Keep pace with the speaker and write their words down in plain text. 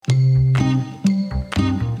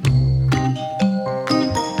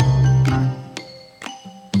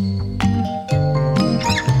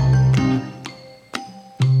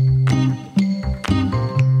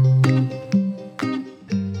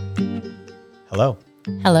Hello.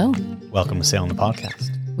 Hello. Welcome to Salem the Podcast.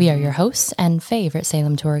 We are your hosts and favorite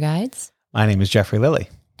Salem tour guides. My name is Jeffrey Lilly.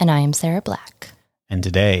 And I am Sarah Black. And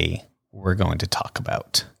today we're going to talk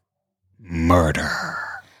about murder.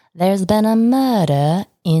 There's been a murder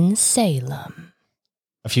in Salem.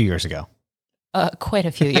 A few years ago. Quite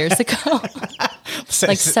a few years ago.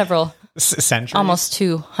 Like several. Centuries? Almost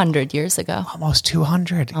 200 years ago. Almost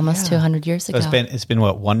 200. Almost 200 years ago. So it's been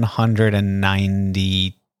what,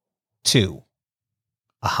 192?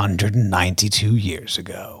 192 years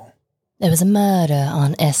ago. There was a murder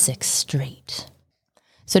on Essex Street.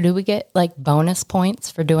 So do we get like bonus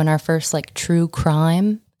points for doing our first like true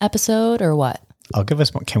crime episode or what?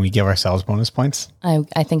 Can we give ourselves bonus points? I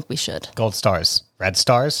think we should. Gold stars. Red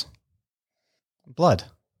stars. Blood.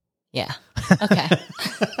 Yeah. Okay.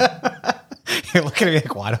 You're looking at me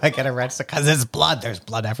like, why do I get a red star? Because it's blood. There's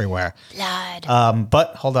blood everywhere. Blood.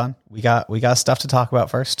 But hold on. We got stuff to talk about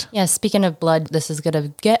first. Yeah, speaking of blood, this is going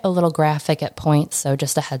to get a little graphic at points, so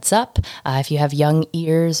just a heads up. If you have young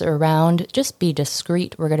ears around, just be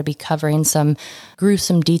discreet. We're going to be covering some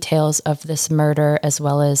gruesome details of this murder, as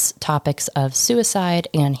well as topics of suicide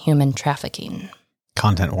and human trafficking.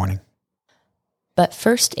 Content warning. But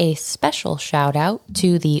first, a special shout out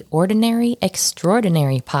to the Ordinary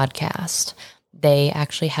Extraordinary podcast. They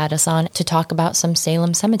actually had us on to talk about some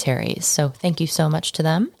Salem cemeteries. So thank you so much to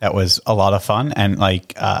them. That was a lot of fun. And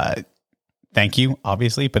thank you,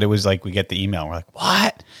 obviously. But it was like, we get the email. We're like,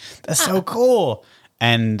 what? That's so cool.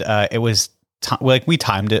 And it was we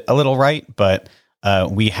timed it a little right, but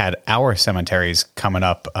we had our cemeteries coming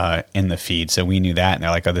up in the feed. So we knew that. And they're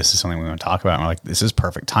like, oh, this is something we want to talk about. And we're like, this is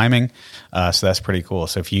perfect timing. So that's pretty cool.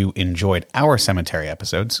 So if you enjoyed our cemetery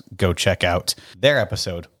episodes, go check out their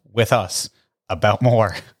episode with us about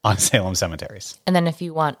more on Salem cemeteries. And then if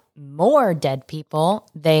you want more dead people,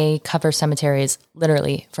 they cover cemeteries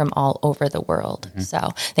literally from all over the world. Mm-hmm.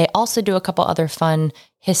 So they also do a couple other fun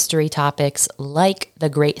history topics like the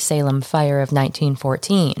Great Salem Fire of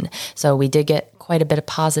 1914. So we did get quite a bit of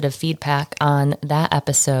positive feedback on that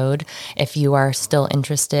episode. If you are still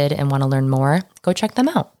interested and want to learn more, go check them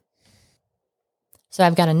out. So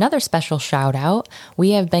I've got another special shout out.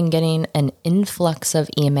 We have been getting an influx of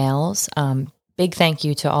emails. Big thank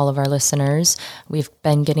you to all of our listeners. We've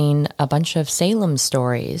been getting a bunch of Salem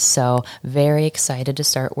stories, so very excited to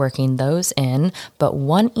start working those in. But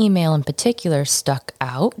one email in particular stuck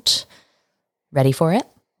out. Ready for it?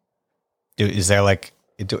 Dude, is there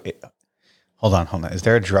hold on. Is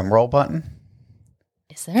there a drum roll button?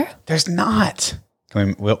 Is there? There's not.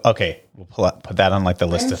 We'll put that on like the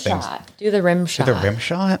list rim of things. Shot. Do the rim shot. Do the rim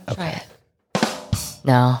shot? Okay. Try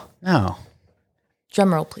it. No.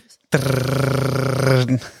 Drum roll, please.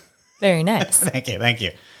 Very nice. Thank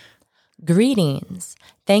you. Greetings.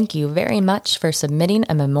 Thank you very much for submitting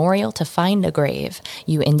a memorial to Find a Grave.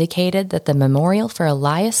 You indicated that the memorial for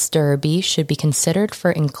Elias Derby should be considered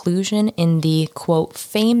for inclusion in the, quote,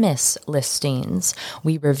 famous listings.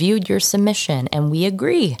 We reviewed your submission and we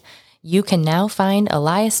agree. You can now find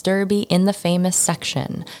Elias Derby in the famous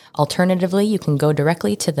section. Alternatively, you can go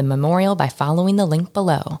directly to the memorial by following the link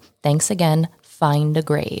below. Thanks again, Find a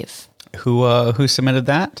Grave. Who submitted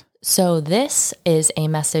that? So this is a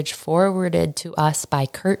message forwarded to us by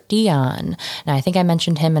Kurt Dion. And I think I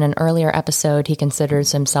mentioned him in an earlier episode. He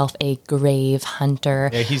considers himself a grave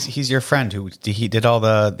hunter. Yeah, he's your friend he did all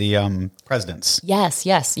the presidents. Yes.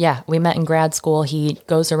 Yeah. We met in grad school. He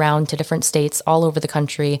goes around to different states all over the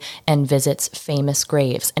country and visits famous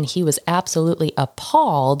graves. And he was absolutely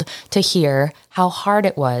appalled to hear how hard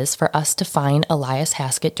it was for us to find Elias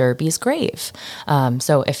Haskett Derby's grave.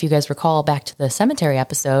 So if you guys recall back to the cemetery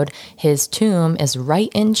episode, his tomb is right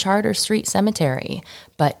in Charter Street Cemetery,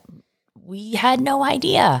 but we had no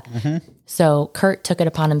idea. Mm-hmm. So Kurt took it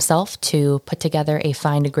upon himself to put together a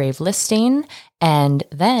Find a Grave listing and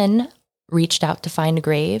then reached out to Find a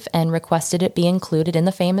Grave and requested it be included in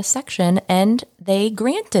the famous section, and they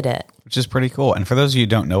granted it. Which is pretty cool. And for those of you who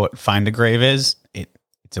don't know what Find a Grave is,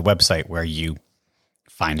 it's a website where you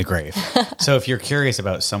find a grave. So if you're curious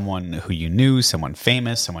about someone who you knew, someone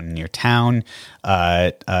famous, someone in your town,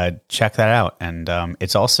 check that out. And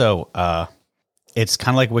it's also it's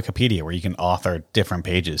kind of like Wikipedia where you can author different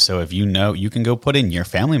pages. So if you know, you can go put in your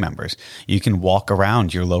family members. You can walk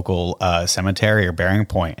around your local cemetery or burying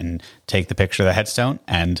point and take the picture of the headstone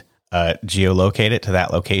and geolocate it to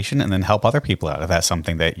that location and then help other people out if that's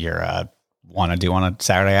something that you're want to do on a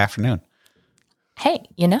Saturday afternoon. Hey,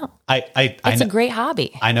 it's a great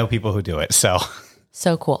hobby. I know people who do it. So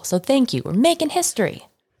cool. So thank you. We're making history.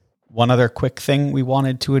 One other quick thing we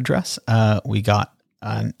wanted to address. We got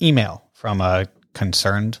an email from a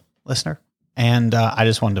concerned listener. And I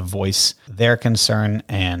just wanted to voice their concern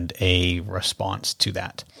and a response to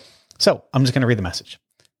that. So I'm just going to read the message.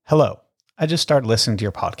 Hello, I just started listening to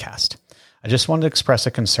your podcast. I just wanted to express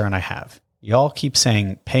a concern I have. Y'all keep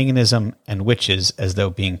saying paganism and witches as though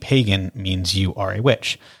being pagan means you are a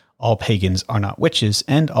witch. All pagans are not witches,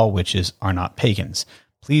 and all witches are not pagans.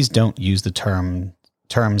 Please don't use the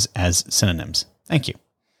terms as synonyms. Thank you.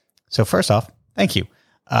 So first off, thank you.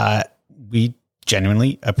 We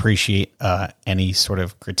genuinely appreciate any sort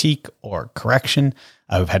of critique or correction.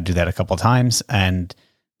 I've had to do that a couple of times, and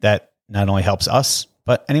that not only helps us,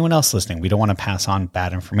 but anyone else listening. We don't want to pass on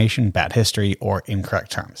bad information, bad history, or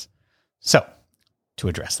incorrect terms. So to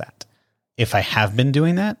address that, if I have been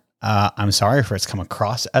doing that, I'm sorry if it's come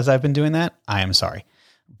across as I've been doing that. I am sorry.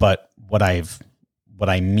 But what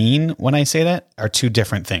I mean when I say that are two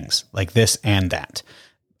different things, like this and that,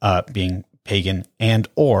 being pagan and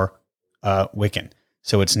or Wiccan.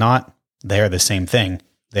 So it's not they're the same thing.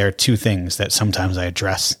 They're two things that sometimes I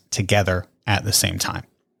address together at the same time.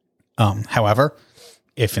 However,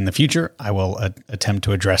 if in the future I will attempt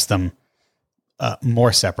to address them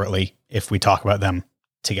more separately if we talk about them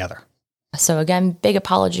together. So again, big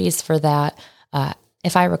apologies for that.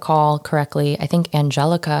 If I recall correctly, I think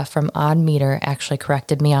Angelica from Odd Meter actually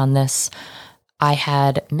corrected me on this. I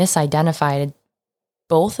had misidentified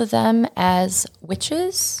both of them as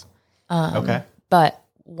witches. Okay. But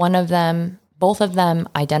both of them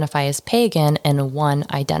identify as pagan and one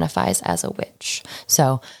identifies as a witch.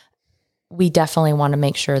 So we definitely want to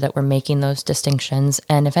make sure that we're making those distinctions.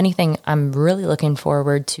 And if anything, I'm really looking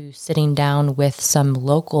forward to sitting down with some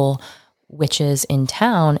local witches in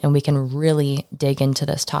town and we can really dig into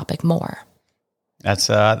this topic more. That's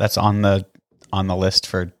on the list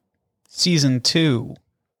for season 2.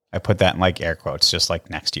 I put that in like air quotes, just like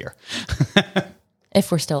next year. If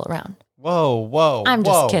we're still around. Whoa. I'm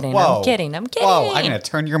just kidding. I'm kidding. Whoa, I'm going to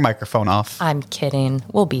turn your microphone off. I'm kidding.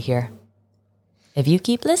 We'll be here. If you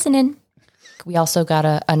keep listening. We also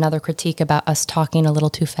got another critique about us talking a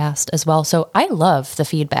little too fast as well. So I love the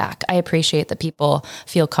feedback. I appreciate that people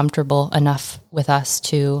feel comfortable enough with us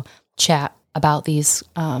to chat about these,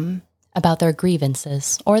 about their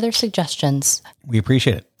grievances or their suggestions. We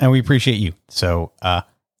appreciate it. And we appreciate you. So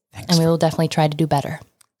thanks. And we will definitely try to do better.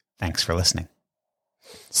 Thanks for listening.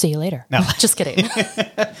 See you later. No. Just kidding.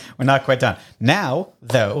 We're not quite done. Now,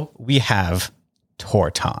 though, we have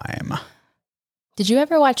tour time. Did you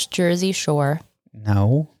ever watch Jersey Shore?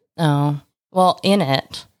 No. Oh, well, in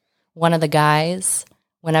it, one of the guys,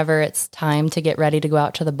 whenever it's time to get ready to go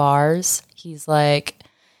out to the bars, he's like,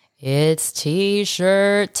 it's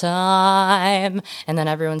t-shirt time. And then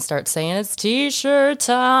everyone starts saying, it's t-shirt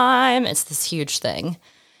time. It's this huge thing.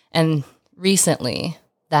 And recently,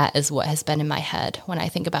 that is what has been in my head when I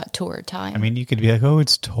think about tour time. I mean, you could be like, oh,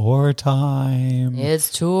 it's tour time.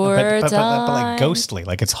 It's tour time. But like ghostly,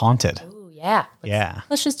 like it's haunted. Yeah.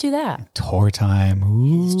 Let's just do that. Tour time.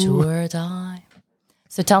 Ooh. It's tour time.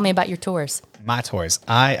 So tell me about your tours. My tours.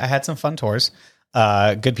 I had some fun tours.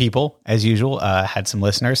 Good people, as usual. Had some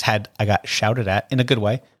listeners. I got shouted at in a good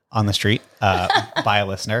way on the street by a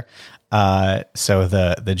listener. So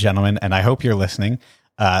the gentleman, and I hope you're listening,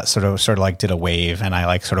 sort of like did a wave, and I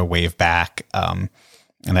like sort of waved back. And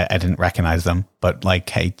I didn't recognize them, but like,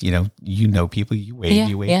 hey, you know people, you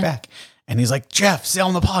wave back. And he's like, Jeff,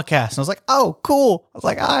 Salem the podcast. And I was like, oh, cool. I was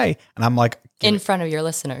like, hi. And I'm like, in front of your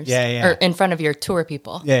listeners. Yeah. Or in front of your tour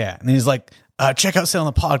people. Yeah. And he's like, check out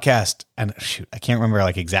Salem the podcast. And shoot, I can't remember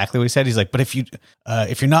like exactly what he said. He's like, but if you're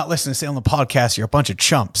not listening to Salem the podcast, you're a bunch of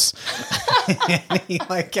chumps. And he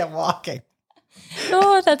like kept walking.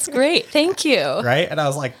 Oh, that's great. Thank you. Right. And I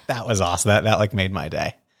was like, that was awesome. That like made my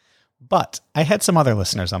day. But I had some other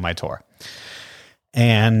listeners on my tour.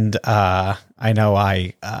 And I know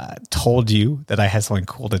I told you that I had something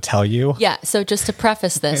cool to tell you. Yeah. So just to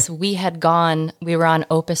preface this, we were on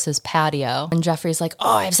Opus's patio and Jeffrey's like,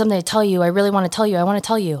 oh, I have something to tell you. I really want to tell you. I want to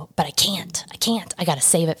tell you, but I can't. I got to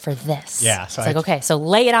save it for this. Yeah. So it's okay. So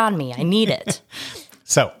lay it on me. I need it.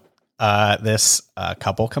 So this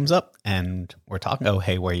couple comes up and we're talking, oh,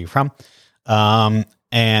 hey, where are you from?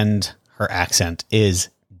 And her accent is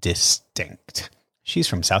distinct. She's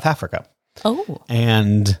from South Africa. Oh.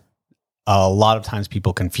 And a lot of times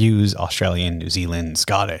people confuse Australian, New Zealand,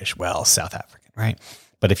 Scottish, South African, right?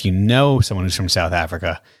 But if you know someone who's from South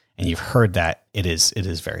Africa and you've heard that, it is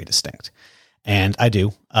very distinct. And I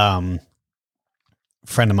do. Friend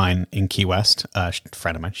of mine in Key West,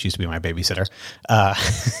 she used to be my babysitter. Are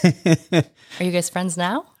you guys friends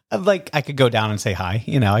now? Like I could go down and say hi,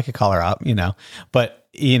 I could call her up, but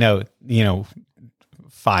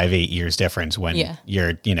 5-8 years difference when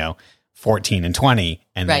you're, 14 and 20,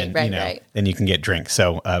 and Right, then right. then you can get drinks.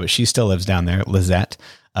 So but she still lives down there, Lizette,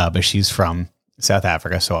 but she's from South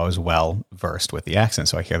Africa, so I was well versed with the accent.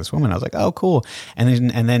 So I hear this woman, I was like, oh, cool.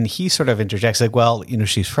 And then he sort of interjects like, well,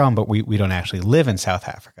 she's from, but we don't actually live in South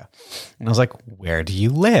Africa. And I was like, where do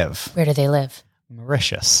you live? Where do they live?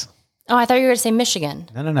 Mauritius. Oh, I thought you were going to say Michigan.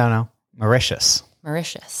 No. Mauritius.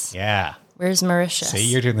 Mauritius. Yeah. Where's Mauritius? See,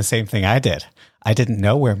 you're doing the same thing I did. I didn't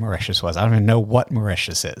know where Mauritius was. I don't even know what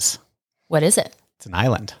Mauritius is. What is it? It's an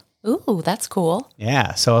island. Ooh, that's cool.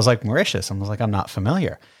 Yeah. So I was like, Mauritius. I was like, I'm not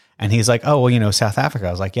familiar. And he's like, oh, well, South Africa.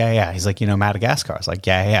 I was like, yeah. He's like, Madagascar. I was like,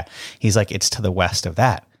 yeah. He's like, it's to the west of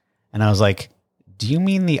that. And I was like, do you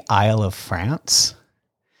mean the Isle of France?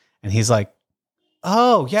 And he's like,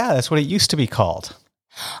 oh, yeah, that's what it used to be called.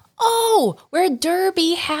 Oh, where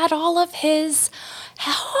Derby had all of his.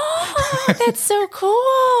 Oh, that's so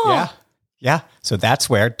cool. Yeah. So that's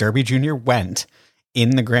where Derby Jr. went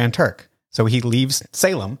in the Grand Turk. So he leaves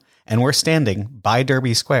Salem and we're standing by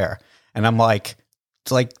Derby Square. And I'm like,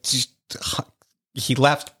 he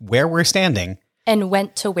left where we're standing and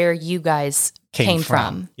went to where you guys came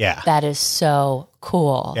from. Yeah. That is so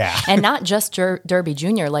cool. Yeah. And not just Derby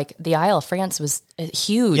Jr., like the Isle of France was a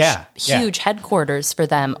huge headquarters for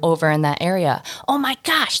them over in that area. Oh my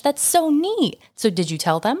gosh, that's so neat. So did you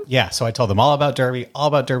tell them? Yeah. So I told them all about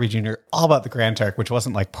Derby Jr., all about the Grand Turk, which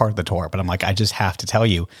wasn't like part of the tour, but I'm like, I just have to tell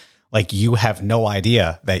you, like, you have no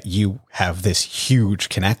idea that you have this huge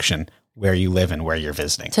connection where you live and where you're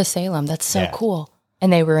visiting. To Salem. That's so cool.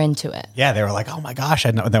 And they were into it. Yeah, they were like, oh my gosh,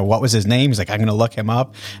 I know what was his name? He's like, I'm going to look him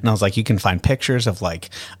up. And I was like, you can find pictures of like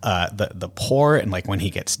the port and like when he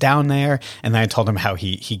gets down there. And then I told him how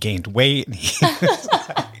he gained weight and he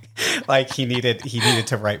like he needed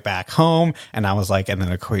to write back home. And I was like, and then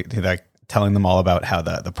like telling them all about how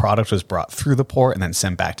the product was brought through the port and then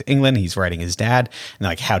sent back to England. He's writing his dad, and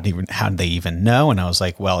like how did they even know? And I was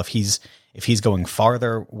like, well, if he's going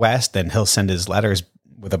farther west, then he'll send his letters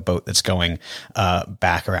with a boat that's going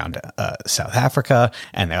back around South Africa.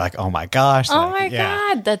 And they're like, oh my gosh. Oh my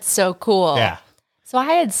God, that's so cool. Yeah. So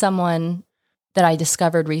I had someone that I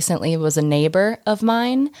discovered recently was a neighbor of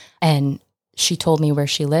mine, and she told me where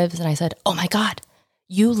she lives. And I said, oh my God,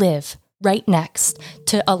 you live right next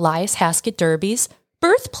to Elias Haskett Derby's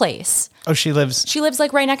birthplace. Oh, she lives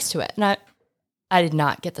like right next to it. And I did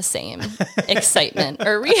not get the same excitement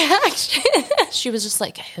or reaction. She was just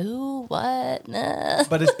like, who, what? Nah.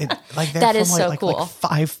 But it like that is so cool. Like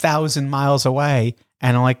 5,000 miles away.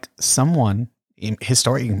 And like someone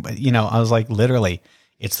historian, I was like, literally,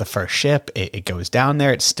 it's the first ship. It goes down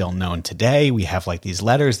there. It's still known today. We have like these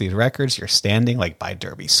letters, these records. You're standing like by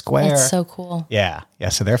Derby Square. That's so cool. Yeah. Yeah.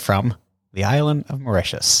 So they're from the island of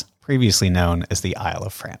Mauritius, previously known as the Isle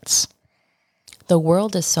of France. The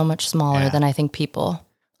world is so much smaller than I think people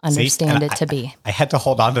understand it to be. I had to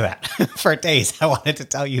hold on to that for days. I wanted to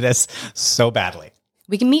tell you this so badly.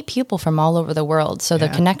 We can meet people from all over the world. So the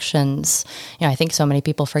connections, I think so many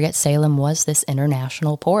people forget Salem was this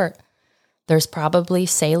international port. There's probably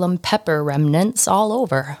Salem pepper remnants all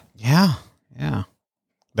over. Yeah. Yeah.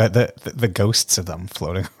 The ghosts of them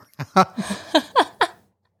floating around.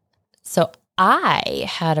 So I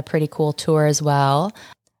had a pretty cool tour as well.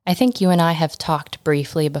 I think you and I have talked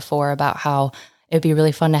briefly before about how it would be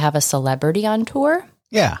really fun to have a celebrity on tour.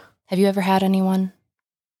 Yeah. Have you ever had anyone?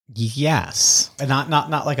 Yes.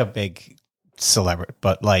 Not like a big celebrity,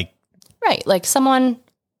 but like. Right. Like someone,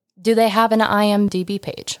 do they have an IMDb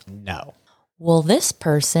page? No. Well, this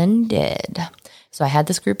person did. So I had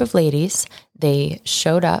this group of ladies. They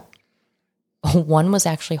showed up. One was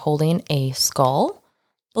actually holding a skull,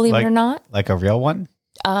 believe it or not. Like a real one?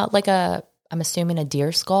 I'm assuming a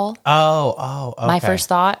deer skull. Oh, okay. My first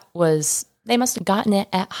thought was they must have gotten it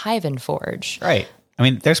at Hyven Forge. Right. I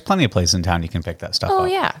mean, there's plenty of places in town you can pick that stuff up. Oh,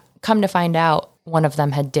 yeah. Come to find out, one of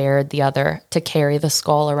them had dared the other to carry the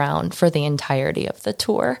skull around for the entirety of the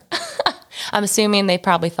tour. I'm assuming they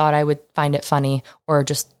probably thought I would find it funny or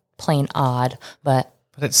just plain odd, but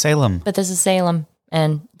it's Salem. But this is Salem,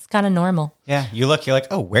 and it's kind of normal. Yeah, you're like,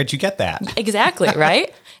 oh, where'd you get that? Exactly,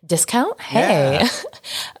 right? Discount? Hey.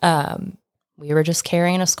 Yeah. We were just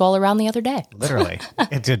carrying a skull around the other day. Literally.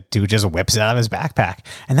 Dude just whips it out of his backpack.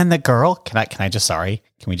 And then the girl, can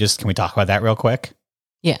we talk about that real quick?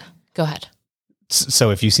 Yeah, go ahead.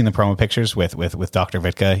 So if you've seen the promo pictures with Dr.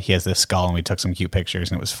 Vitka, he has this skull and we took some cute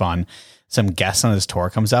pictures and it was fun. Some guest on his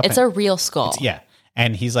tour comes up. It's a real skull. Yeah.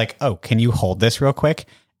 And he's like, oh, can you hold this real quick?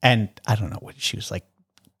 And I don't know what she was like.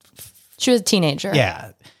 She was a teenager.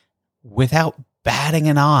 Yeah. Without batting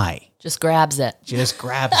an eye, Just grabs it.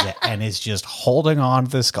 And is just holding on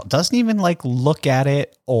to the skull. Doesn't even like look at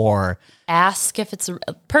it or ask if it's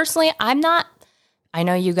personally. I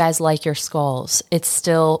know you guys like your skulls. It's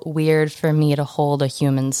still weird for me to hold a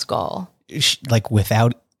human skull. Like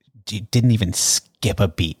didn't even skip a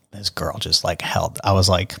beat. This girl just like held. I was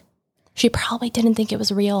like, she probably didn't think it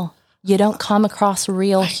was real. You don't come across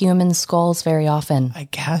real human skulls very often. I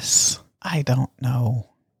guess. I don't know.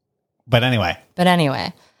 But anyway.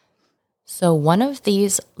 So one of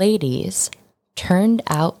these ladies turned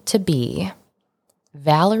out to be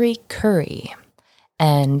Valerie Curry.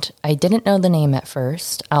 And I didn't know the name at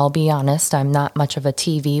first. I'll be honest, I'm not much of a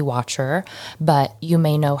TV watcher, but you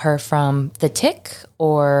may know her from The Tick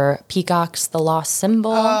or Peacock's The Lost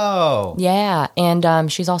Symbol. Oh. Yeah,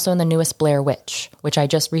 and she's also in the newest Blair Witch, which I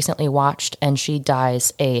just recently watched, and she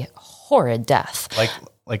dies a horrid death.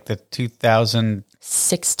 Like the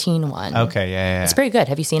 2016 one. Okay, yeah. It's pretty good.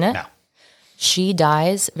 Have you seen it? No. She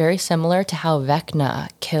dies very similar to how Vecna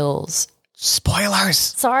kills... Spoilers.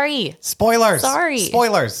 Sorry. Spoilers. Sorry.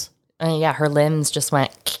 Spoilers. Yeah, her limbs just went.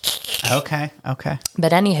 Okay.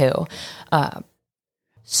 But anywho,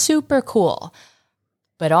 super cool.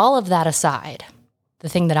 But all of that aside, the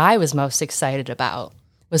thing that I was most excited about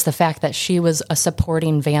was the fact that she was a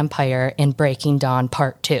supporting vampire in Breaking Dawn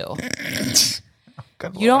Part 2.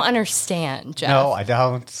 You don't understand, Jeff. No, I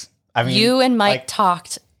don't. I mean, you and Mike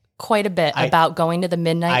talked quite a bit about going to the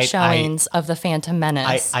midnight showings of the Phantom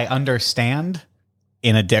Menace. I understand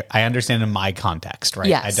I understand in my context, right?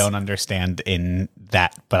 Yes. I don't understand in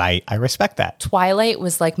that, but I respect that. Twilight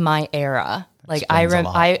was like my era. Like I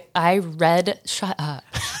read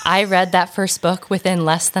that first book within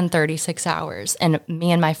less than 36 hours, and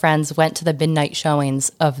me and my friends went to the midnight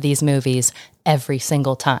showings of these movies every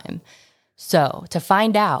single time. So to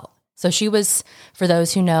find out, so she was, for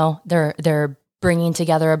those who know, they're bringing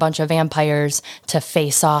together a bunch of vampires to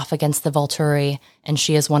face off against the Volturi, and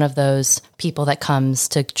she is one of those people that comes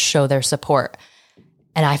to show their support.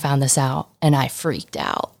 And I found this out, and I freaked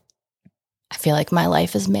out. I feel like my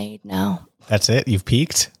life is made now. That's it? You've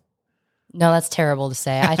peaked? No, that's terrible to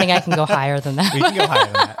say. I think I can go higher than that. We can go higher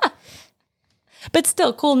than that. But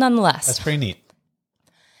still cool nonetheless. That's pretty neat.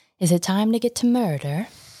 Is it time to get to murder?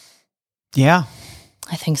 Yeah.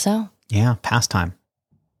 I think so. Yeah, pastime.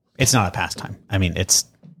 It's not a pastime. I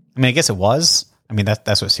guess it was. I mean,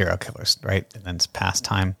 that's what serial killers, right? And then it's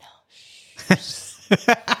pastime.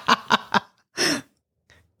 That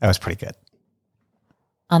was pretty good.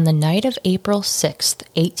 On the night of April 6th,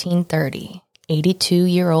 1830,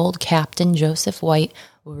 82-year-old Captain Joseph White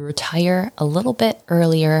would retire a little bit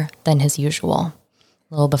earlier than his usual,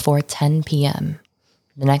 a little before 10 p.m.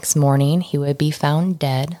 The next morning, he would be found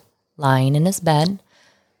dead, lying in his bed,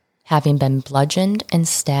 having been bludgeoned and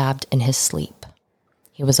stabbed in his sleep.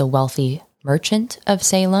 He was a wealthy merchant of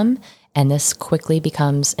Salem, and this quickly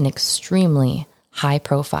becomes an extremely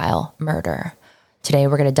high-profile murder. Today,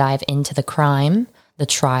 we're going to dive into the crime, the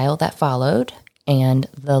trial that followed, and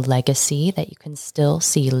the legacy that you can still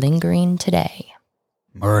see lingering today.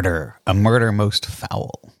 Murder, a murder most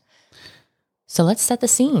foul. So let's set the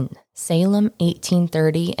scene. Salem,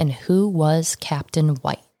 1830, and who was Captain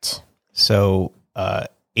White? So,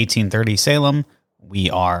 1830 Salem, we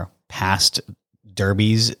are past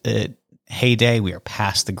Derby's heyday. We are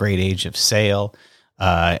past the great age of sail.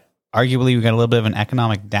 Arguably, we got a little bit of an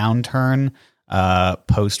economic downturn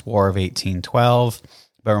post-war of 1812.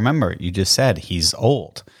 But remember, you just said he's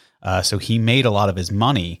old. So he made a lot of his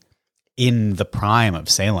money in the prime of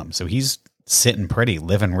Salem. So he's sitting pretty,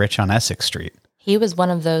 living rich on Essex Street. He was one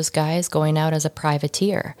of those guys going out as a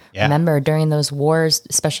privateer. Yeah. Remember, during those wars,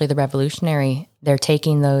 especially the Revolutionary, they're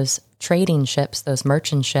taking those trading ships, those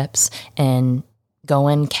merchant ships, and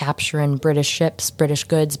going, capturing British ships, British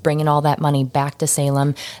goods, bringing all that money back to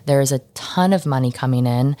Salem. There's a ton of money coming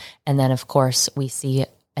in. And then, of course, we see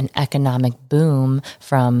an economic boom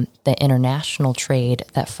from the international trade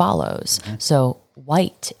that follows. Mm-hmm. So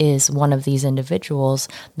White is one of these individuals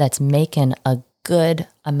that's making a good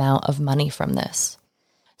amount of money from this.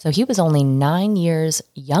 So he was only 9 years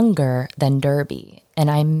younger than Derby. And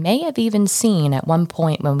I may have even seen at one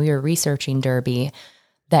point when we were researching Derby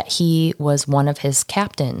that he was one of his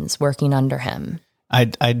captains working under him.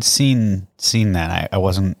 I'd seen that. I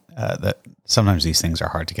wasn't that sometimes these things are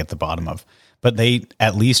hard to get the bottom of, but they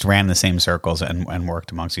at least ran the same circles and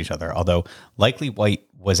worked amongst each other. Although likely White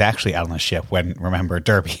was actually out on the ship when, remember,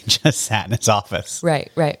 Derby just sat in his office.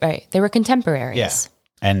 Right. They were contemporaries. Yeah.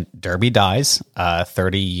 And Derby dies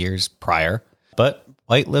 30 years prior, but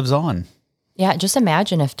White lives on. Yeah, just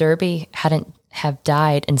imagine if Derby hadn't have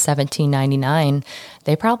died in 1799,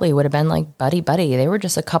 they probably would have been like buddy. They were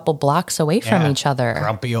just a couple blocks away from each other.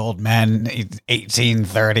 Grumpy old men,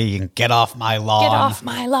 1830, and get off my lawn. Get off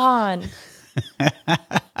my lawn.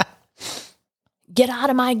 Get out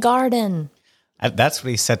of my garden. That's what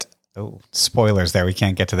he said. Oh, spoilers there. We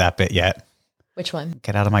can't get to that bit yet. Which one?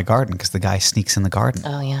 Get out of my garden, because the guy sneaks in the garden.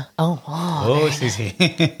 Oh, yeah. Oh, see.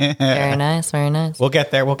 very nice. Very nice. We'll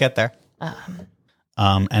get there.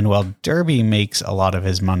 And while Derby makes a lot of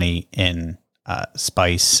his money in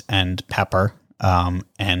spice and pepper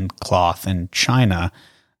and cloth and china,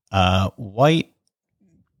 White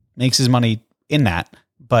makes his money in that,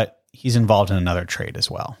 but he's involved in another trade as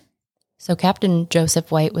well. So Captain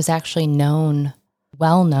Joseph White was actually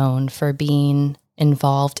well known for being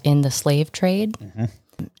involved in the slave trade,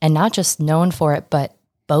 and not just known for it, but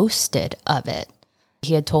boasted of it.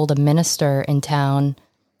 He had told a minister in town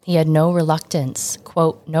he had no reluctance,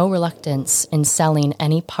 quote, no reluctance in selling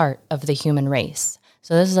any part of the human race.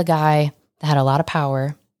 So this is a guy that had a lot of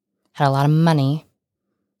power, had a lot of money,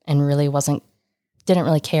 and really didn't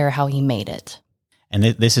really care how he made it. And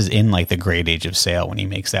this is in like the great age of sale when he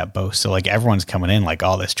makes that boast. So like everyone's coming in, like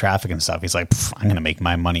all this traffic and stuff. He's like, I'm going to make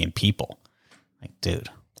my money in people. Like, dude.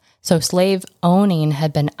 So slave owning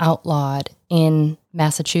had been outlawed in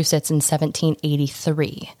Massachusetts in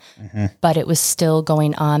 1783, but it was still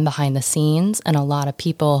going on behind the scenes. And a lot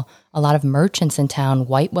of merchants in town,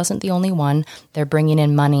 White wasn't the only one. They're bringing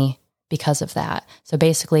in money because of that. So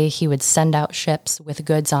basically he would send out ships with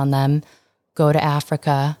goods on them, go to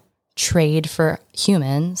Africa, trade for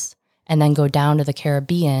humans, and then go down to the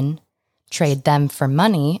Caribbean, trade them for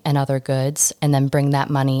money and other goods, and then bring that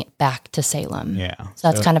money back to Salem. Yeah. So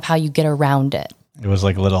that's kind of how you get around it. It was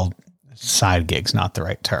like little side gigs, not the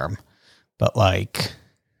right term, but like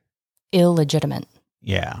illegitimate.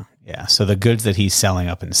 Yeah. So the goods that he's selling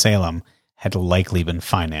up in Salem had likely been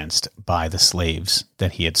financed by the slaves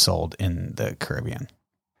that he had sold in the Caribbean.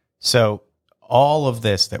 So all of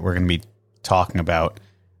this that we're going to be talking about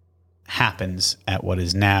happens at what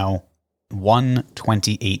is now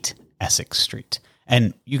 128 Essex Street.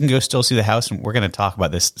 And you can go still see the house, and we're going to talk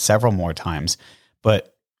about this several more times.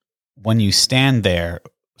 But when you stand there,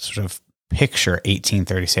 sort of picture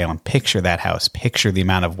 1830 Salem, picture that house, picture the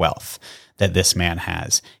amount of wealth that this man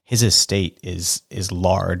has. His estate is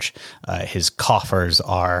large. His coffers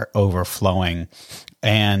are overflowing.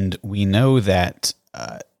 And we know that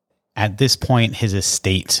at this point, his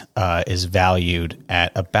estate is valued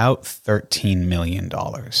at about $13 million.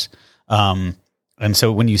 And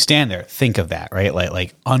so when you stand there, think of that, right?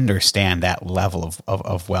 Like understand that level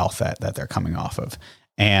of wealth that they're coming off of.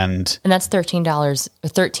 And that's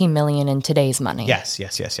 $13 million in today's money. Yes. So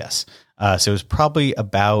it was probably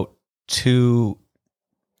about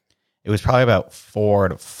 $400,000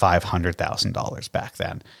 to $500,000 back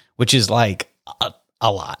then, which is like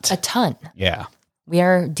a lot. A ton. Yeah. We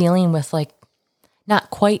are dealing with like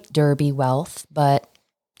not quite Derby wealth, but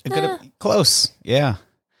close. Yeah.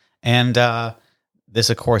 And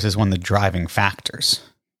this, of course, is one of the driving factors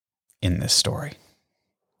in this story.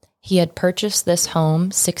 He had purchased this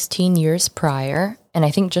home 16 years prior, and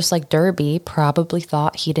I think just like Derby, probably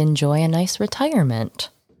thought he'd enjoy a nice retirement.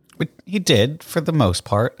 He did, for the most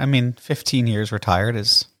part. I mean, 15 years retired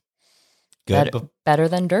is good. Better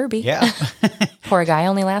than Derby. Yeah. Poor guy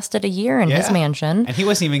only lasted a year in his mansion. And he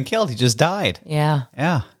wasn't even killed. He just died. Yeah.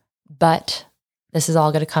 Yeah. But this is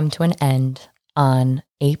all going to come to an end on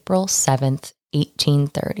April 7th,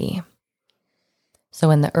 1830. So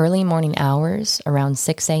in the early morning hours, around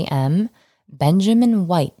 6 a.m., Benjamin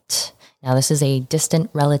White, now this is a distant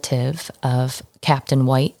relative of Captain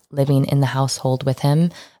White living in the household with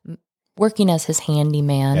him, working as his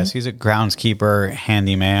handyman. Yes, he's a groundskeeper,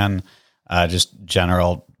 handyman, just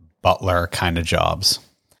general butler kind of jobs.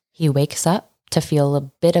 He wakes up to feel a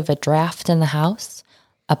bit of a draft in the house.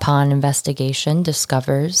 Upon investigation,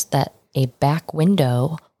 discovers that a back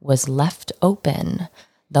window was left open.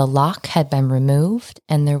 The lock had been removed,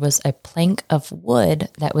 and there was a plank of wood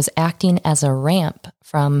that was acting as a ramp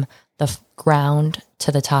from the ground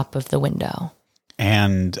to the top of the window.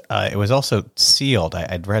 And it was also sealed.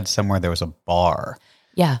 I'd read somewhere there was a bar.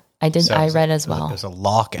 Yeah, I did. So I read as well. There's a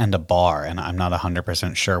lock and a bar, and I'm not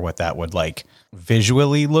 100% sure what that would like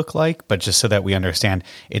visually look like, but just so that we understand,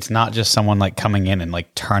 it's not just someone like coming in and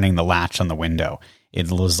like turning the latch on the window. It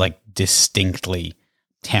was like distinctly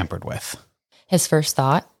tampered with. His first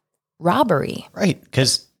thought, robbery. Right,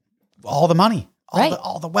 because all the money, right.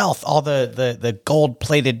 all the wealth, all the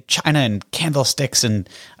gold-plated china and candlesticks and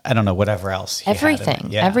I don't know, whatever else.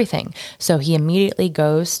 Everything. So he immediately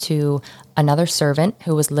goes to another servant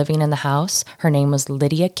who was living in the house. Her name was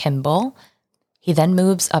Lydia Kimball. He then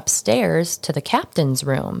moves upstairs to the captain's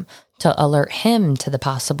room to alert him to the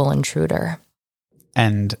possible intruder.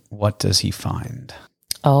 And what does he find?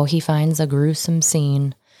 Oh, he finds a gruesome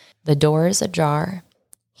scene. The door is ajar.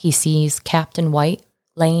 He sees Captain White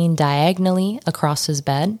laying diagonally across his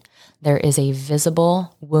bed. There is a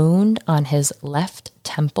visible wound on his left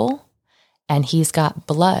temple, and he's got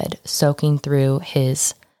blood soaking through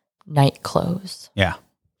his night clothes. Yeah.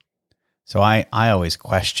 So I always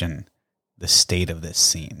question the state of this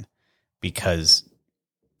scene, because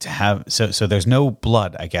to have so there's no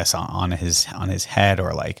blood, I guess, on his head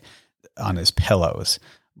or like on his pillows,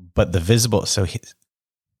 but the visible, so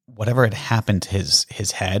whatever had happened to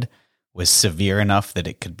his head was severe enough that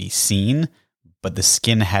it could be seen, but the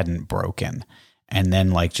skin hadn't broken. And then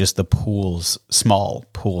like just the small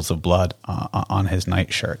pools of blood on his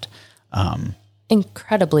nightshirt.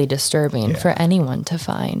 Incredibly disturbing for anyone to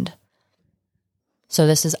find. So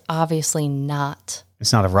this is obviously not...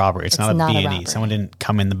 It's not a robbery. It's not a B&E. A Someone didn't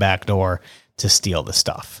come in the back door to steal the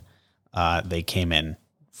stuff. They came in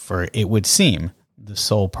for, it would seem, the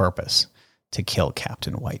sole purpose to kill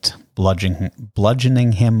Captain White,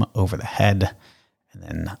 bludgeoning him over the head and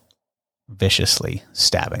then viciously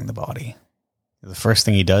stabbing the body. The first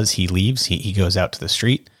thing he does, he leaves. He goes out to the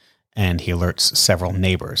street and he alerts several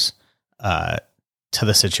neighbors to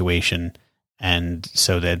the situation, and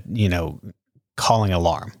so that, calling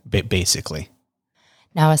alarm, basically.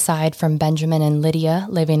 Now, aside from Benjamin and Lydia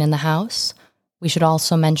living in the house, we should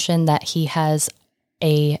also mention that he has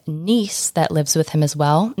a niece that lives with him as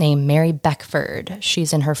well, named Mary Beckford.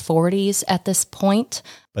 She's in her 40s at this point.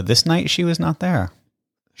 But this night she was not there.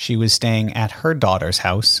 She was staying at her daughter's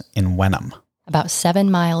house in Wenham, about 7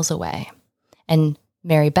 miles away. And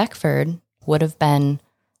Mary Beckford would have been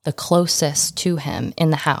the closest to him in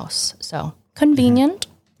the house. So convenient.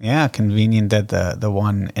 Mm-hmm. Yeah, convenient that the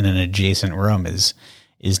one in an adjacent room is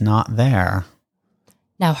not there.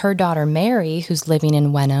 Now, her daughter Mary, who's living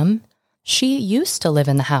in Wenham, she used to live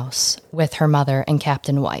in the house with her mother and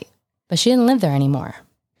Captain White, but she didn't live there anymore.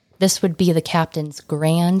 This would be the captain's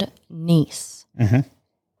grand niece. Mm-hmm.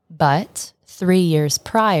 But 3 years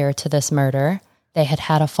prior to this murder, they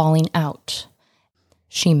had a falling out.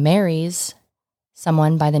 She marries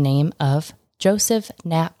someone by the name of Joseph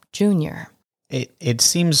Knapp Jr. It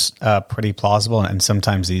seems pretty plausible, and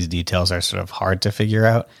sometimes these details are sort of hard to figure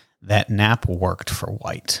out, that Knapp worked for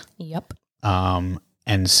White. Yep.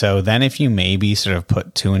 And so then if you maybe sort of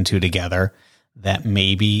put two and two together, that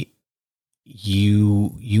maybe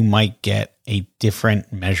you might get a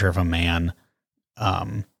different measure of a man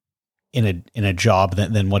in a job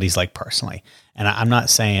than what he's like personally. And I'm not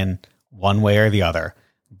saying one way or the other,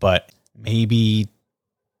 but maybe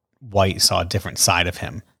White saw a different side of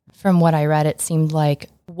him. From what I read, it seemed like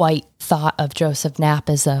White thought of Joseph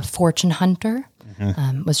Knapp as a fortune hunter,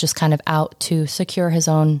 was just kind of out to secure his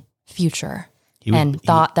own future,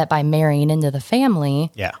 thought that by marrying into the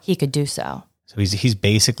family, he could do so. So he's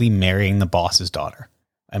basically marrying the boss's daughter.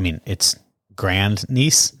 I mean, it's grand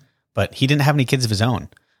niece, but he didn't have any kids of his own.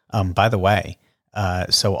 By the way,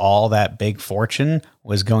 so all that big fortune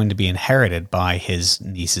was going to be inherited by his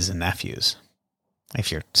nieces and nephews. If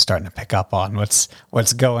you're starting to pick up on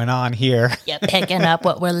what's going on here. Yeah, picking up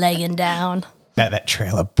what we're laying down. That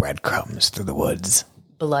trail of breadcrumbs through the woods.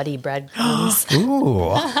 Bloody breadcrumbs.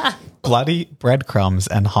 Ooh, bloody breadcrumbs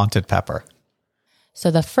and haunted pepper. So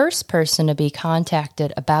the first person to be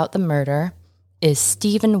contacted about the murder is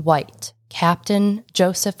Stephen White, Captain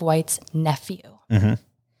Joseph White's nephew. Mm-hmm.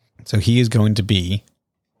 So he is going to be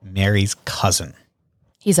Mary's cousin.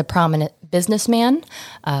 He's a prominent businessman,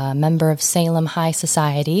 a member of Salem High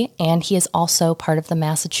Society, and he is also part of the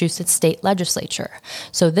Massachusetts State Legislature.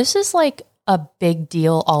 So this is like a big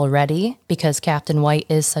deal already because Captain White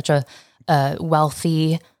is such a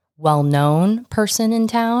wealthy, well-known person in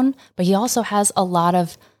town, but he also has a lot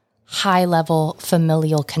of high-level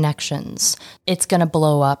familial connections. It's going to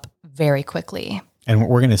blow up very quickly. And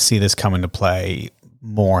we're going to see this come into play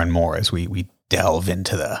more and more as we delve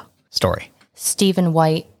into the story. Stephen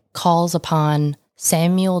White calls upon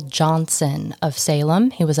Samuel Johnson of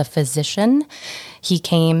Salem. He was a physician. He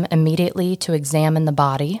came immediately to examine the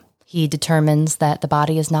body. He determines that the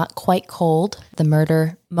body is not quite cold. The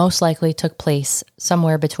murder most likely took place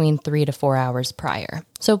somewhere between 3 to 4 hours prior.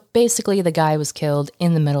 So basically, the guy was killed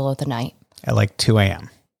in the middle of the night. At like 2 a.m.,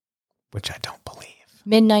 which I don't believe.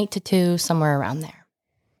 Midnight to 2, somewhere around there.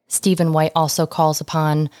 Stephen White also calls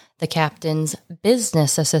upon the captain's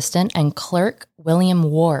business assistant and clerk, William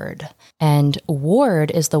Ward. And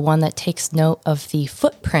Ward is the one that takes note of the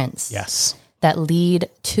footprints yes, that lead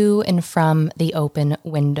to and from the open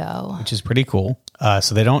window. which is pretty cool.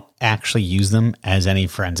 So they don't actually use them as any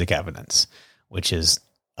forensic evidence, which is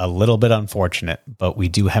a little bit unfortunate, but we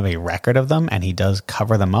do have a record of them, and he does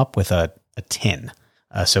cover them up with a tin.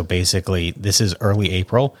 So basically, this is early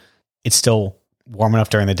April. It's still warm enough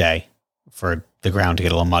during the day for the ground to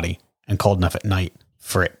get a little muddy, and cold enough at night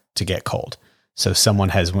for it to get cold. So someone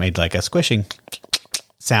has made like a squishing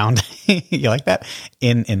sound, you like that,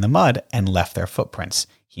 in the mud, and left their footprints.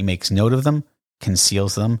 He makes note of them,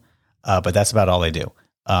 conceals them, but that's about all they do,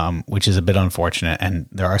 which is a bit unfortunate. And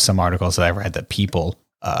there are some articles that I've read that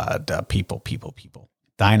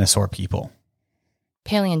dinosaur people.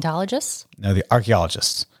 Paleontologists? No, the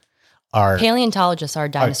archaeologists are. Paleontologists are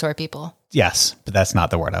dinosaur people. Yes, but that's not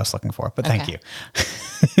the word I was looking for. But thank you.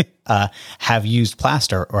 Have used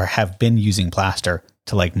plaster or have been using plaster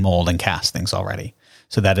to like mold and cast things already.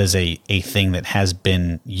 So that is a thing that has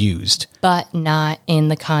been used. But not in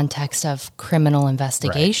the context of criminal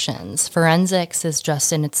investigations. Right. Forensics is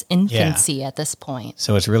just in its infancy at this point.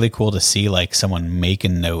 So it's really cool to see like someone make a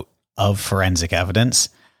note of forensic evidence,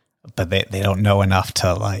 but they don't know enough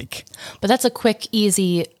to like. But that's a quick,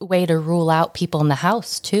 easy way to rule out people in the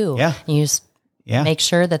house too. Yeah. You just make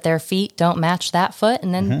sure that their feet don't match that foot,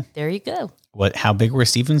 and then there you go. How big were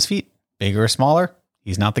Stephen's feet? Bigger or smaller?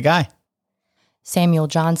 He's not the guy. Samuel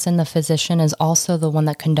Johnson, the physician, is also the one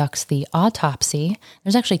that conducts the autopsy.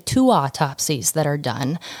 There's actually 2 autopsies that are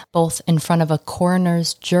done, both in front of a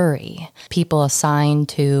coroner's jury, people assigned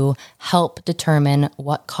to help determine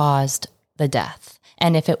what caused the death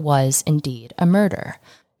and if it was indeed a murder.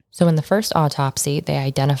 So in the first autopsy, they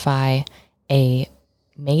identify a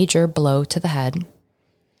major blow to the head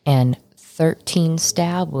and 13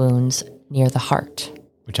 stab wounds near the heart.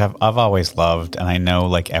 Which I've always loved, and I know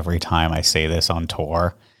like every time I say this on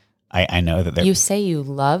tour, I know that you say you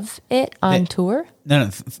love it on tour.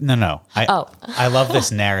 No. I love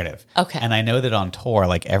this narrative. Okay, and I know that on tour,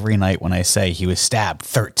 like every night when I say he was stabbed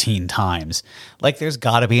 13 times, like there's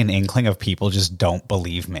got to be an inkling of people just don't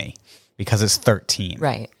believe me because it's 13,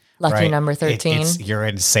 right? Lucky number 13. You're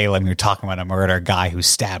in Salem. You're talking about a murder guy who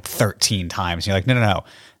stabbed 13 times. You're like, no.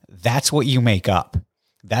 That's what you make up.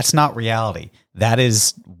 That's not reality. That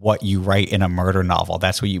is what you write in a murder novel.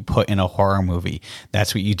 That's what you put in a horror movie.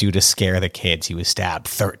 That's what you do to scare the kids. He was stabbed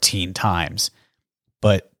 13 times.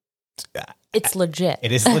 But it's legit.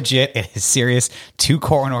 It is legit. It is serious. 2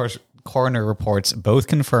 coroner reports, both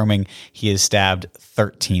confirming he is stabbed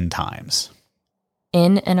 13 times.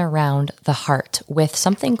 In and around the heart with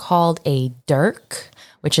something called a dirk,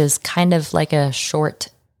 which is kind of like a short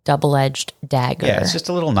double-edged dagger. Yeah, it's just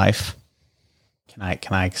a little knife.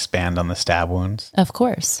 Can I expand on the stab wounds? Of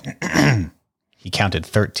course. He counted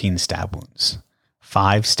 13 stab wounds.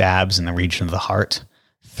 5 stabs in the region of the heart,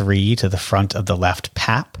 3 to the front of the left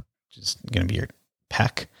pap, which is going to be your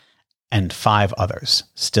pec, and 5 others,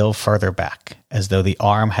 still further back, as though the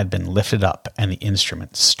arm had been lifted up and the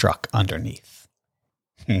instrument struck underneath.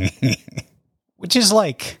 Which is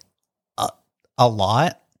like a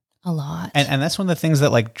lot. A lot. And that's one of the things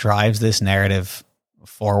that like drives this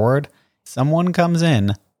forward. Someone comes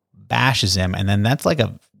in, bashes him, and then that's like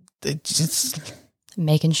just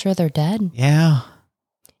making sure they're dead. Yeah.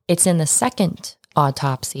 It's in the second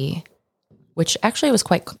autopsy, which actually was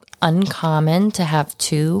quite uncommon to have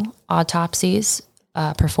 2 autopsies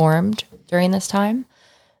performed during this time.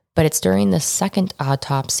 But it's during the second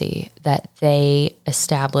autopsy that they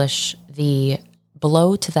establish the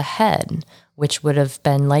blow to the head, which would have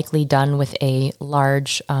been likely done with a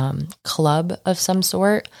large club of some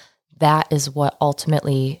sort. That is what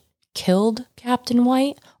ultimately killed Captain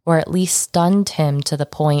White, or at least stunned him to the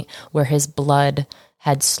point where his blood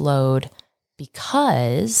had slowed,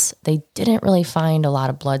 because they didn't really find a lot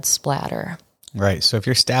of blood splatter. Right. So if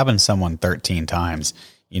you're stabbing someone 13 times,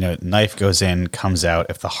 knife goes in, comes out.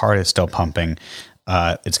 If the heart is still pumping,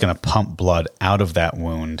 it's going to pump blood out of that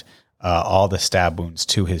wound. All the stab wounds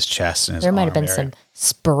to his chest and his There might have been some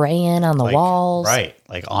spraying on the walls. Right.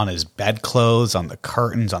 Like on his bedclothes, on the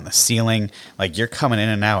curtains, on the ceiling. Like you're coming in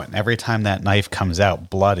and out. And every time that knife comes out,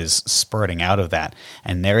 blood is spurting out of that.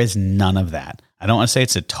 And there is none of that. I don't want to say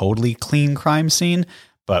it's a totally clean crime scene,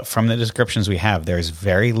 but from the descriptions we have, there's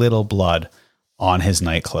very little blood on his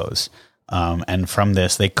nightclothes. And from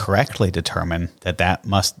this, they correctly determine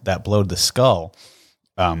that blow to the skull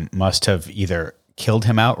must have either killed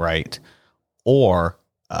him outright or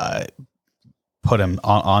put him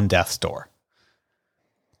on death's door.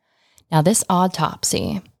 Now, this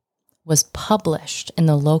autopsy was published in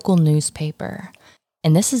the local newspaper,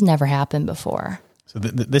 and this has never happened before. So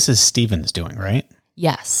this is Stephen's doing, right?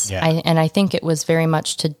 Yes. Yeah. I think it was very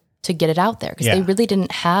much to to get it out there because they really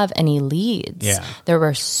didn't have any leads. Yeah. There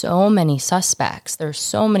were so many suspects. There were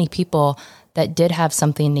so many people that did have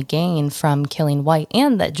something to gain from killing White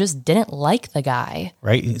and that just didn't like the guy.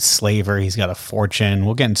 Right? He's slaver. He's got a fortune.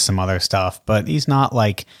 We'll get into some other stuff, but he's not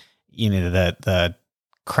like, the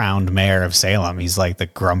crowned mayor of Salem. He's like the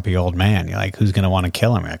grumpy old man. You're like, who's going to want to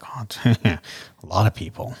kill him? You're like, a lot of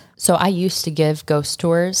people. So I used to give ghost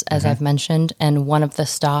tours, as I've mentioned, and one of the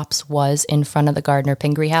stops was in front of the Gardner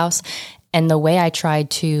Pingree house. And the way I tried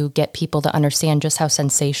to get people to understand just how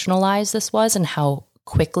sensationalized this was and how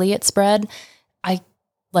quickly it spread, I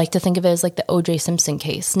like to think of it as like the O.J. Simpson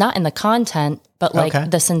case, not in the content, but like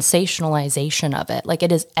the sensationalization of it. Like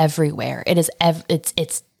it is everywhere. It is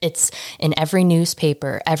it's in every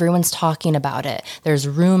newspaper. Everyone's talking about it. There's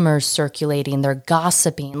rumors circulating. They're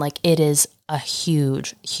gossiping. Like it is a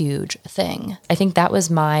huge, huge thing. I think that was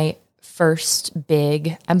my first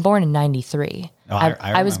big. I'm born in 93. Oh,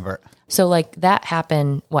 I remember. So like that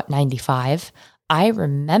happened, 95? I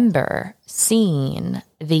remember seeing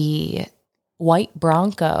the white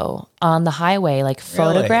Bronco on the highway, like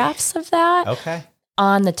photographs of that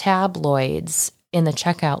on the tabloids in the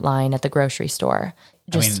checkout line at the grocery store.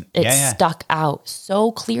 Stuck out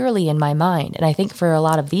so clearly in my mind. And I think for a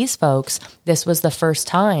lot of these folks, this was the first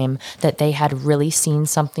time that they had really seen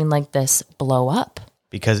something like this blow up.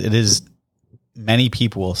 Because it is, many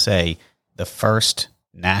people will say, the first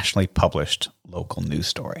nationally published local news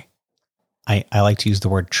story. I like to use the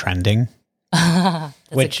word trending. But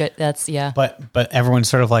everyone's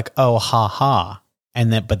sort of like, oh, ha ha.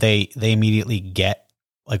 And then, but they immediately get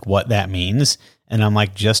like what that means. And I'm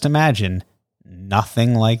like, just imagine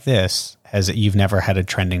nothing like this you've never had a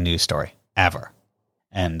trending news story ever.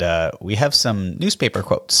 And we have some newspaper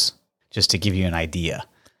quotes just to give you an idea.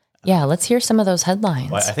 Yeah. Let's hear some of those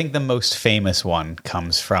headlines. Well, I think the most famous one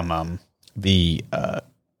comes from the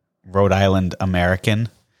Rhode Island American.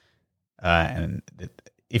 And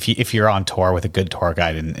if you're on tour with a good tour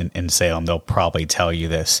guide in Salem, they'll probably tell you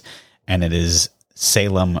this. And it is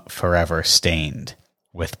Salem forever stained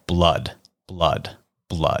with blood, blood,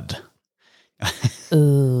 blood.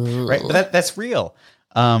 Ooh. Right, but that's real.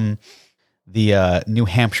 The New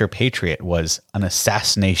Hampshire Patriot was an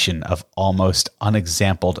assassination of almost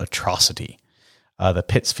unexampled atrocity. The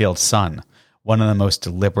Pittsfield Sun, one of the most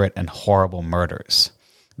deliberate and horrible murders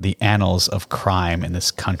the annals of crime in this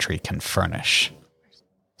country can furnish.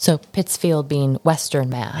 So Pittsfield being Western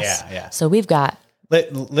Mass. Yeah. So we've got...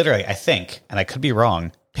 Literally, I think, and I could be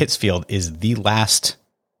wrong, Pittsfield is the last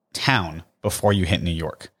town before you hit New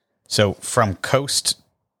York. So from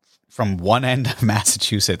one end of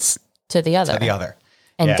Massachusetts to the other.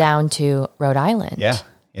 And down to Rhode Island.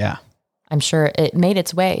 Yeah. I'm sure it made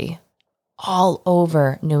its way all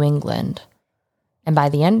over New England. And by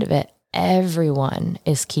the end of it, everyone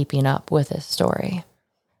is keeping up with this story.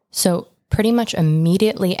 So pretty much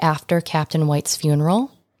immediately after Captain White's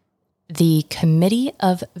funeral, the Committee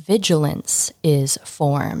of Vigilance is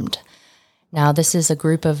formed. Now, this is a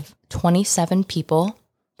group of 27 people.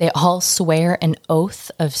 They all swear an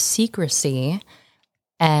oath of secrecy,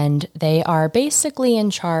 and they are basically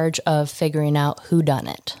in charge of figuring out who done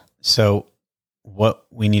it. So what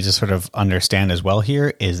we need to sort of understand as well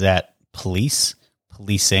here is that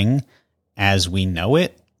policing as we know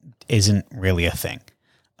it isn't really a thing.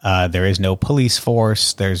 There is no police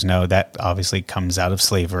force. That obviously comes out of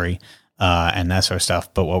slavery and that sort of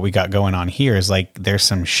stuff. But what we got going on here is like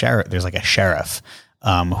there's a sheriff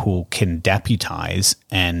who can deputize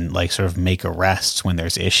and like sort of make arrests when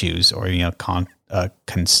there's issues or,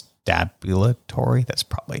 constabulatory. That's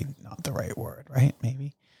probably not the right word, right?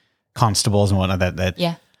 Maybe constables and whatnot.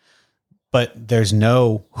 Yeah. But there's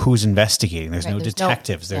no who's investigating. There's no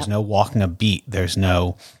detectives. There's no walking a beat. There's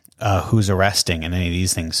no who's arresting and any of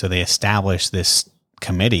these things. So they established this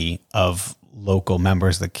committee of local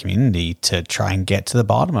members of the community to try and get to the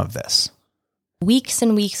bottom of this. Weeks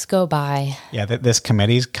and weeks go by. Yeah, this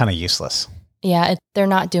committee is kind of useless. Yeah, they're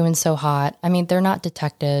not doing so hot. I mean, they're not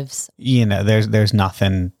detectives. There's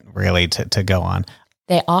nothing really to go on.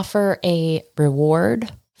 They offer a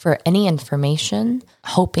reward for any information,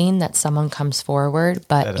 hoping that someone comes forward.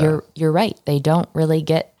 But you're right. They don't really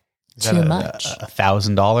get too much.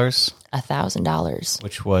 $1,000? $1,000.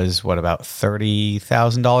 Which was, about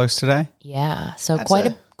 $30,000 today? Yeah. So that's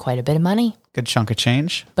quite a bit of money. Good chunk of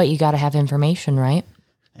change. But you got to have information, right?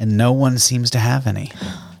 And no one seems to have any.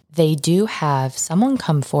 They do have someone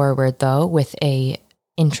come forward, though, with a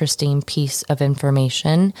interesting piece of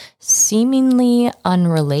information, seemingly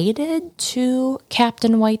unrelated to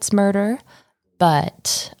Captain White's murder,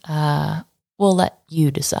 but we'll let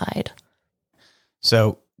you decide.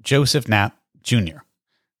 So Joseph Knapp Jr.,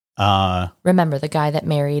 Remember the guy that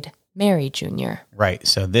married Mary Jr. Right.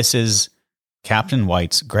 So this is Captain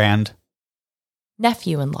White's grand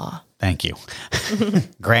nephew-in-law. Thank you.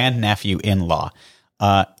 Grandnephew-in-law.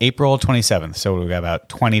 April 27th. So we got about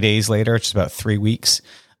 20 days later, just about 3 weeks.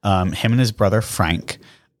 Him and his brother, Frank,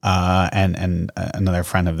 and another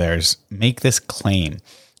friend of theirs make this claim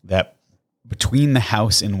that between the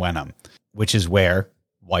house in Wenham, which is where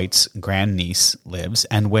White's grandniece lives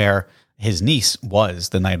and where his niece was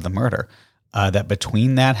the night of the murder, that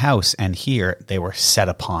between that house and here, they were set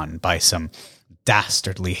upon by some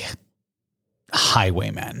dastardly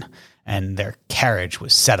highwaymen, and their carriage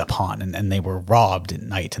was set upon, and they were robbed at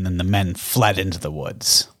night, and then the men fled into the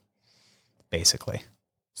woods, basically.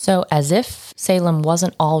 So as if Salem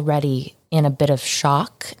wasn't already in a bit of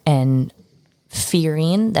shock and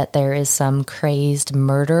fearing that there is some crazed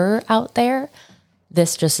murderer out there,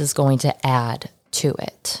 this just is going to add to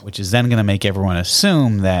it. Which is then going to make everyone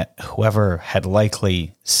assume that whoever had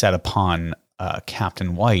likely set upon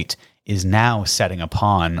Captain White is now setting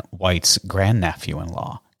upon White's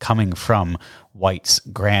grandnephew-in-law, coming from White's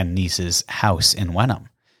grandniece's house in Wenham.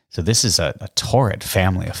 So this is a torrid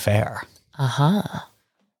family affair. Uh-huh.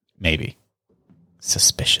 Maybe.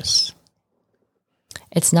 Suspicious.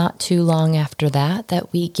 It's not too long after that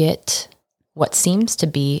we get what seems to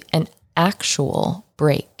be an actual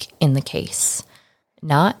break in the case.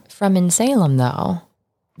 Not from in Salem, though.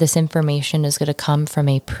 This information is going to come from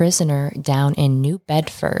a prisoner down in New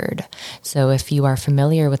Bedford. So if you are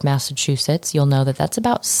familiar with Massachusetts, you'll know that that's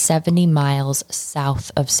about 70 miles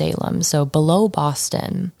south of Salem, so below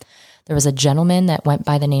Boston. There was a gentleman that went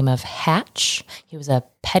by the name of Hatch. He was a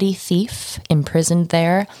petty thief imprisoned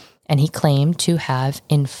there, and he claimed to have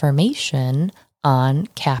information on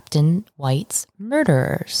Captain White's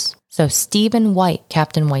murderers. So Stephen White,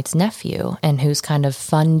 Captain White's nephew, and who's kind of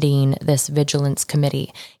funding this vigilance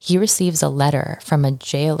committee, he receives a letter from a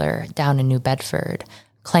jailer down in New Bedford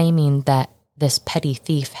claiming that this petty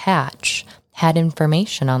thief Hatch had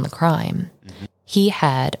information on the crime. Mm-hmm. He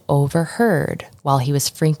had overheard, while he was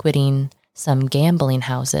frequenting some gambling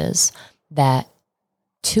houses, that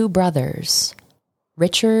two brothers,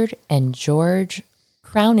 Richard and George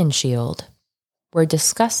Crowninshield, were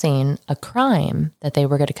discussing a crime that they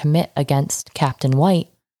were going to commit against Captain White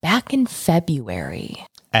back in February.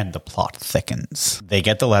 And the plot thickens. They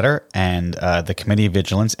get the letter, and the Committee of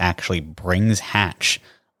Vigilance actually brings Hatch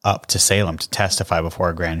up to Salem to testify before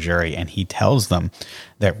a grand jury, and he tells them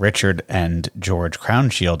that Richard and George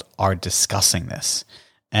Crowninshield are discussing this.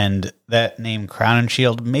 And that name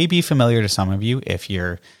Crowninshield may be familiar to some of you if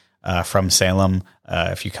you're from Salem.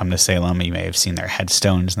 If you come to Salem, you may have seen their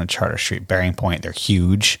headstones in the Charter Street Bearing Point. They're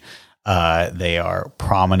huge. They are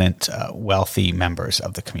prominent, wealthy members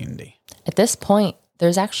of the community. At this point,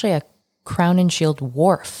 there's actually a Crowninshield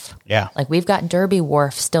Wharf. Yeah. Like we've got Derby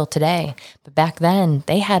Wharf still today, but back then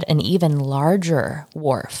they had an even larger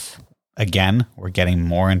wharf. Again, we're getting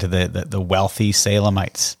more into the wealthy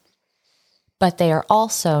Salemites. But they are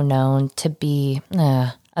also known to be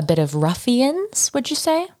a bit of ruffians, would you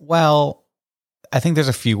say? Well, I think there's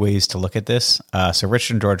a few ways to look at this. So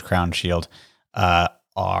Richard and George Crowninshield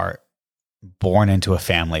are born into a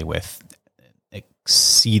family with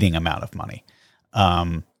exceeding amount of money.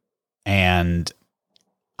 And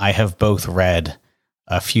I have both read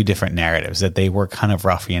a few different narratives that they were kind of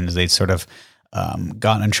ruffians. They'd sort of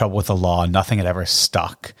gotten in trouble with the law. Nothing had ever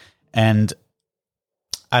stuck. And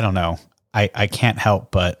I don't know. I can't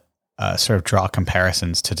help but sort of draw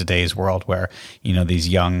comparisons to today's world where, you know, these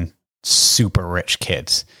young, super rich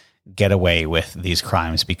kids get away with these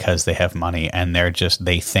crimes because they have money and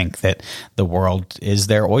they think that the world is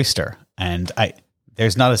their oyster. And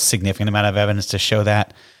there's not a significant amount of evidence to show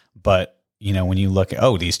that. But, you know, when you look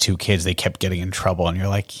at, these two kids, they kept getting in trouble, and you're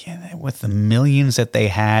like, yeah, with the millions that they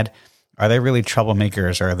had, are they really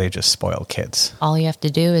troublemakers or are they just spoiled kids? All you have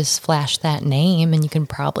to do is flash that name and you can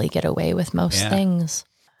probably get away with most things.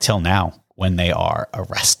 Till now, when they are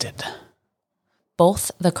arrested.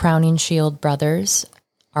 Both the Crowninshield brothers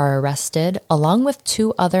are arrested, along with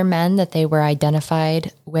two other men that they were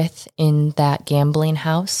identified with in that gambling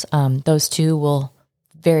house. Those two will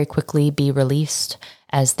very quickly be released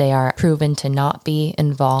as they are proven to not be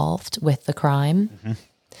involved with the crime. Mm-hmm.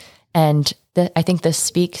 And I think this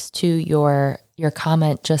speaks to your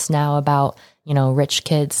comment just now about, you know, rich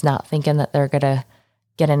kids not thinking that they're going to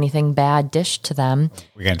get anything bad dished to them.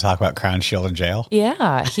 We're going to talk about Crowninshield in jail?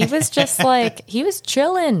 Yeah. He was just he was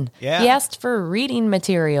chilling. Yeah. He asked for reading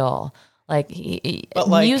material,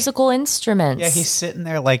 musical instruments. Yeah, he's sitting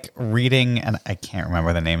there reading, and I can't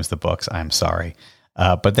remember the names of the books. I'm sorry.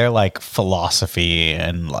 But they're like philosophy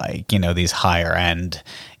and like, these higher end,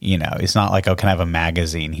 it's not like, oh, can I have a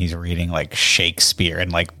magazine? He's reading like Shakespeare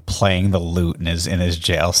and like playing the lute in his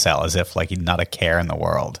jail cell as if like he's not a care in the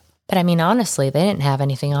world. But I mean, honestly, they didn't have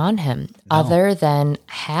anything on him other than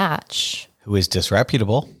Hatch, who is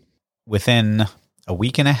disreputable. Within a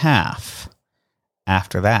week and a half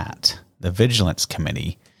after that, the Vigilance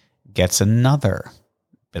Committee gets another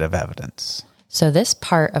bit of evidence. So this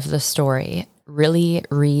part of the story really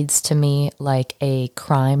reads to me like a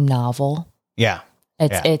crime novel. Yeah.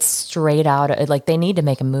 It's straight out, like they need to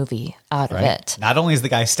make a movie out of it. Not only is the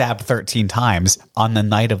guy stabbed 13 times on the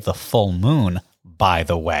night of the full moon, by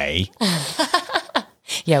the way.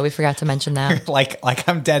 Yeah, we forgot to mention that. like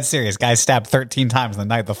I'm dead serious. Guy stabbed 13 times on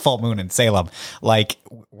the night of the full moon in Salem. Like,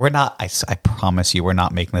 we're not, I promise you, we're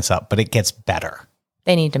not making this up, but it gets better.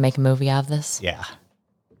 They need to make a movie out of this. Yeah.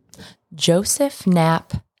 Joseph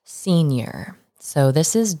Knapp Sr., so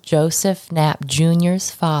this is Joseph Knapp Jr.'s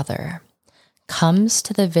father, comes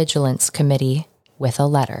to the Vigilance Committee with a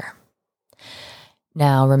letter.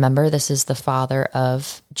 Now, remember, this is the father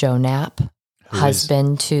of Joe Knapp,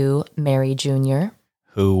 husband to Mary Jr.,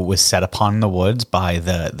 who was set upon in the woods by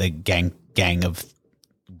the gang of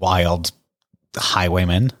wild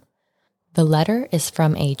highwaymen. The letter is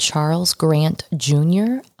from a Charles Grant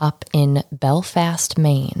Jr. up in Belfast,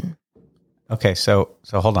 Maine. Okay, so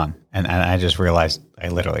hold on. And I just realized,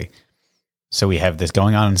 so we have this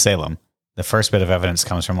going on in Salem. The first bit of evidence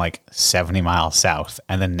comes from like 70 miles south,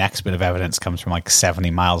 and the next bit of evidence comes from like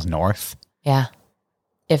 70 miles north. Yeah.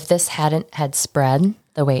 If this hadn't had spread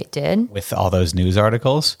the way it did, with all those news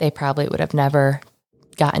articles, they probably would have never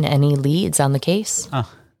gotten any leads on the case. Huh.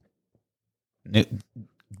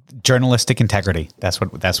 Journalistic integrity. That's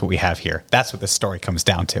what we have here. That's what this story comes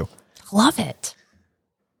down to. Love it.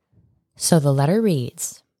 So the letter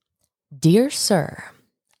reads, "Dear Sir,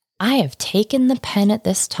 I have taken the pen at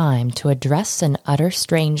this time to address an utter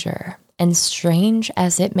stranger, and strange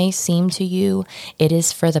as it may seem to you, it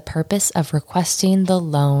is for the purpose of requesting the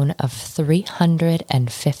loan of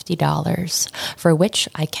 $350, for which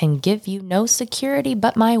I can give you no security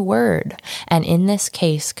but my word, and in this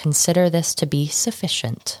case consider this to be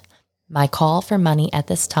sufficient. My call for money at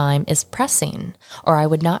this time is pressing, or I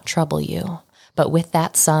would not trouble you. But with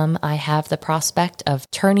that sum, I have the prospect of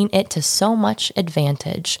turning it to so much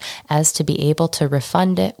advantage as to be able to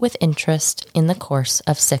refund it with interest in the course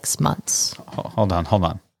of 6 months." Hold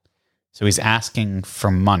on. So he's asking for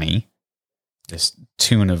money, this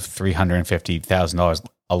tune of $350,000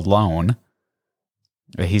 alone.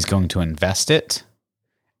 He's going to invest it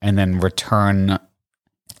and then return.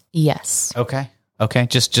 Yes. Okay.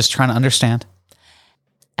 Just trying to understand.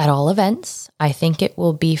 "At all events, I think it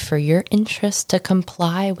will be for your interest to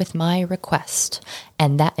comply with my request,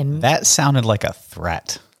 and that sounded like a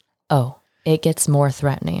threat." Oh, it gets more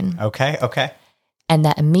threatening. Okay. "And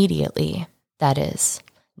that immediately, that is,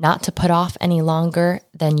 not to put off any longer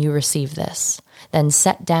than you receive this. Then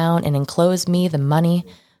set down and enclose me the money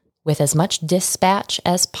with as much dispatch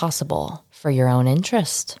as possible for your own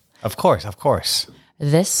interest." Of course.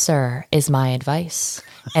 "This, sir, is my advice.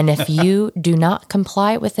 And if you do not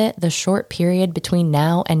comply with it, the short period between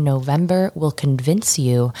now and November will convince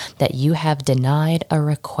you that you have denied a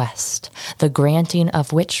request, the granting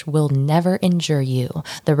of which will never injure you,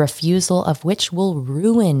 the refusal of which will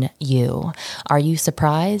ruin you. Are you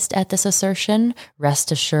surprised at this assertion?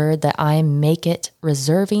 Rest assured that I make it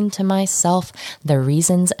reserving to myself the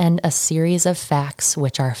reasons and a series of facts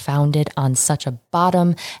which are founded on such a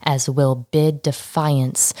bottom as will bid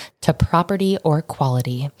defiance to property or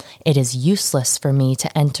quality. It is useless for me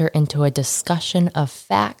to enter into a discussion of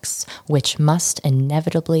facts which must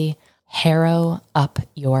inevitably harrow up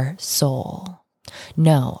your soul.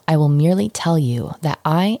 No, I will merely tell you that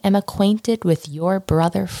I am acquainted with your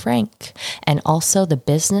brother Frank, and also the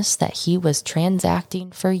business that he was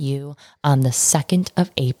transacting for you on the 2nd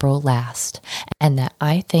of April last, and that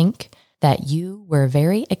I think that you were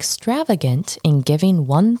very extravagant in giving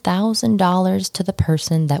 $1,000 to the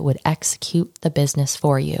person that would execute the business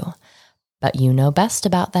for you. But you know best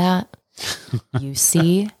about that. You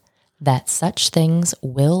see that such things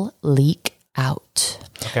will leak out."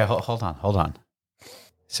 Okay, hold on.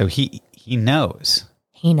 So he knows.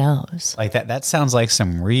 He knows. Like that sounds like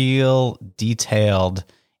some real detailed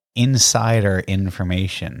insider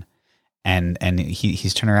information. And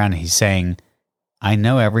he's turning around and he's saying, "I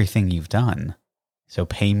know everything you've done, so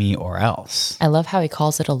pay me or else." I love how he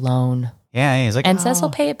calls it a loan. Yeah, he's like, and says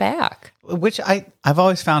he'll pay it back. Which I've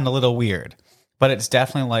always found a little weird, but it's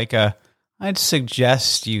definitely like I'd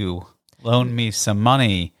suggest you loan me some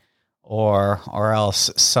money or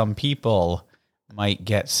else some people might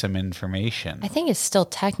get some information. I think it's still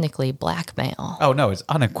technically blackmail. Oh no, it's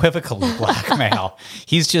unequivocally blackmail.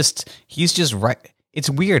 He's just right. It's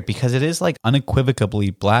weird because it is like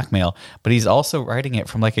unequivocally blackmail, but he's also writing it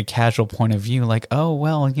from like a casual point of view, like, oh,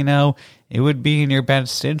 well, it would be in your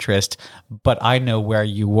best interest, but I know where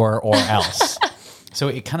you were or else. So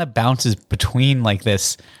it kind of bounces between like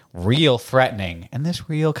this real threatening and this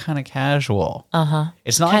real kind of casual.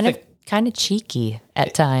 It's not kind of cheeky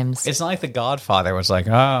at times. It's not like The Godfather was like,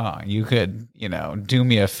 oh, you could, do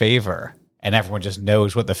me a favor. And everyone just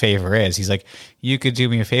knows what the favor is. He's like, you could do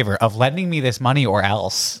me a favor of lending me this money or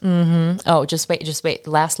else. Mm-hmm. Oh, just wait.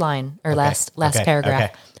 Last line or last paragraph.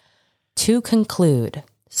 Okay. To conclude,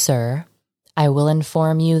 sir, I will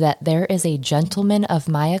inform you that there is a gentleman of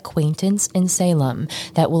my acquaintance in Salem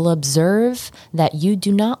that will observe that you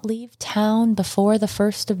do not leave town before the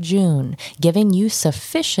 1st of June, giving you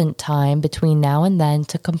sufficient time between now and then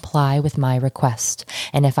to comply with my request.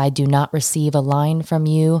 And if I do not receive a line from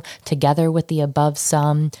you, together with the above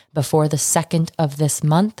sum, before the 2nd of this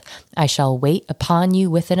month, I shall wait upon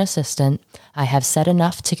you with an assistant. I have said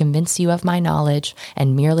enough to convince you of my knowledge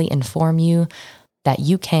and merely inform you that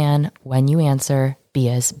you can, when you answer, be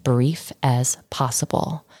as brief as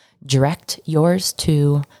possible. Direct yours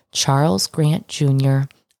to Charles Grant Jr.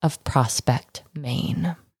 of Prospect,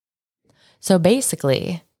 Maine. So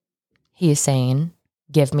basically, he's saying,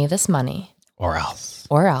 give me this money. Or else.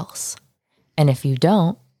 Or else. And if you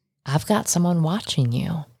don't, I've got someone watching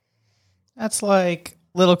you. That's like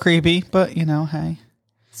a little creepy, but hey.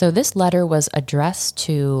 So this letter was addressed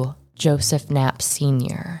to Joseph Knapp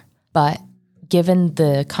Sr., but given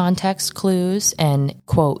the context clues and,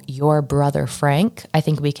 quote, your brother Frank, I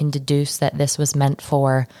think we can deduce that this was meant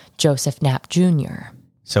for Joseph Knapp Jr.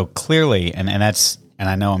 So clearly, and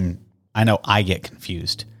I know I get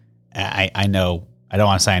confused. I know, I don't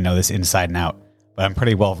want to say I know this inside and out, but I'm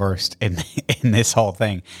pretty well versed in this whole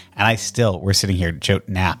thing. And we're sitting here,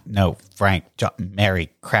 Frank, Mary,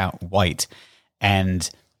 Crown, White. And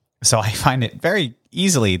so I find it very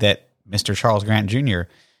easily that Mr. Charles Grant Jr.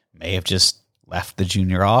 may have just left the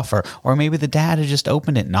junior off, or maybe the dad had just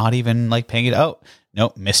opened it, not even like paying it. Oh,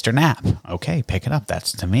 no, Mr. Knapp. Okay, pick it up.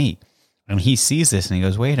 That's to me. And he sees this and he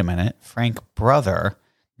goes, wait a minute, Frank brother,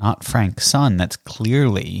 not Frank son. That's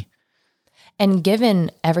clearly. And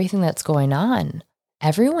given everything that's going on,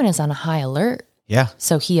 everyone is on a high alert. Yeah.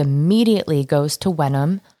 So he immediately goes to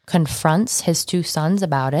Wenham, confronts his two sons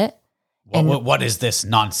about it. What is this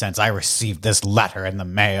nonsense? I received this letter in the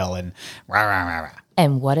mail and rah, rah, rah, rah.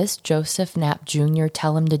 And what does Joseph Knapp Jr.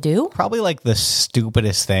 tell him to do? Probably like the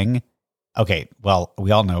stupidest thing. Okay, well,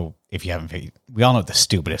 we all know, if you haven't figured, we all know what the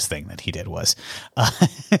stupidest thing that he did was.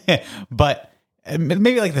 But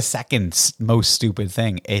maybe like the second most stupid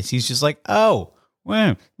thing is he's just like, oh,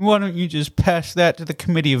 well, why don't you just pass that to the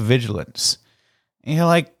Committee of Vigilance? And you're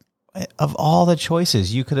like, of all the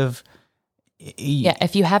choices you could have. Yeah,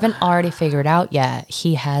 if you haven't already figured out yet,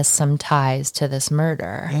 he has some ties to this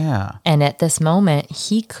murder. Yeah. And at this moment,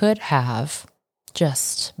 he could have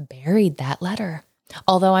just buried that letter.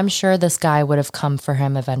 Although I'm sure this guy would have come for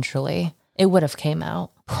him eventually. It would have came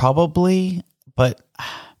out. Probably, but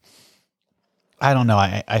I don't know.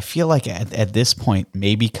 I feel like at this point,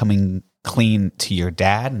 maybe coming clean to your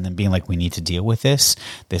dad and then being like, we need to deal with this.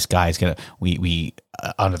 This guy's going to, we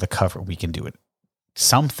under the cover, we can do it.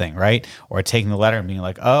 Something, right? Or taking the letter and being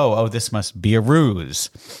like, oh, this must be a ruse.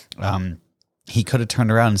 He could have turned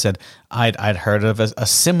around and said, I'd heard of a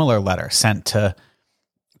similar letter sent to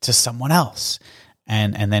someone else.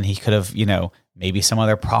 And then he could have, maybe some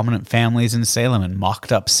other prominent families in Salem and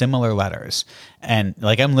mocked up similar letters. And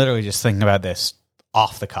like, I'm literally just thinking about this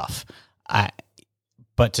off the cuff.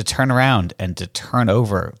 But to turn around and to turn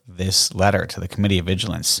over this letter to the Committee of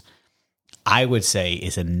Vigilance, I would say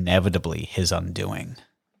is inevitably his undoing.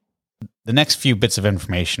 The next few bits of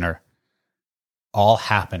information all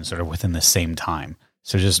happen sort of within the same time.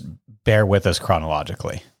 So just bear with us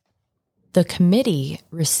chronologically. The committee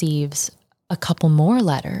receives a couple more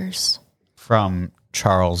letters. From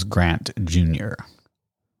Charles Grant Jr.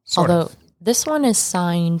 Although this one is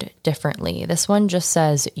signed differently. This one just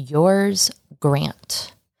says, yours,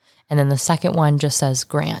 Grant. And then the second one just says,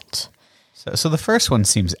 Grant. So the first one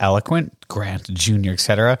seems eloquent, Grant Jr.,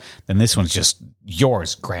 etc. Then this one's just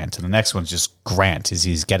yours, Grant. And the next one's just Grant. Is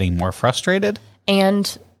he's getting more frustrated?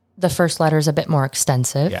 And the first letter is a bit more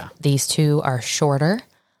extensive. Yeah. These two are shorter.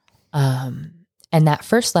 And that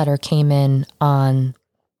first letter came in on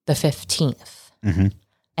the 15th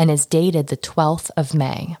and is dated the 12th of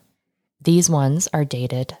May. These ones are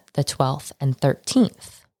dated the 12th and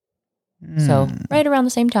 13th. So right around the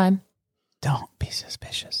same time. Don't be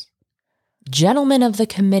suspicious. Gentlemen of the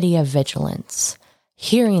Committee of Vigilance,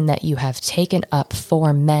 hearing that you have taken up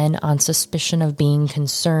 4 men on suspicion of being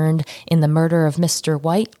concerned in the murder of Mr.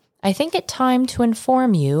 White, I think it time to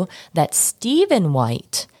inform you that Stephen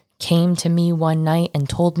White came to me one night and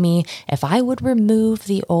told me if I would remove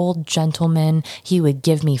the old gentleman, he would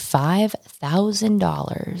give me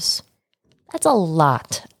 $5,000. That's a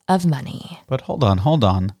lot of money. But hold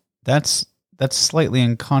on. That's slightly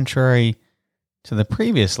in contrary to the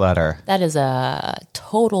previous letter. That is a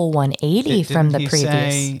total 180 from the previous.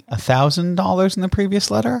 Didn't he say $1,000 in the previous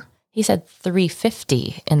letter? He said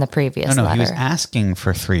 $350 in the previous letter. He was asking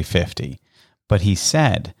for $350, but he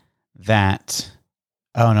said that.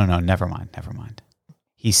 Oh no, never mind.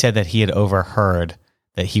 He said that he had overheard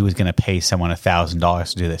that he was going to pay someone $1,000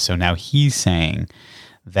 to do this. So now he's saying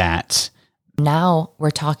that. Now we're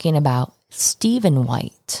talking about Stephen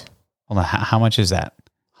White. Hold on, how much is that?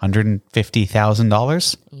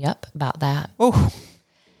 $150,000? Yep, about that. Oh.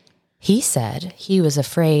 He said he was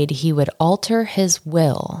afraid he would alter his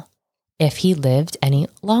will if he lived any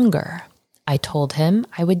longer. I told him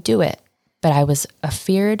I would do it, but I was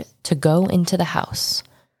afeared to go into the house.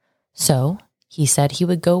 So he said he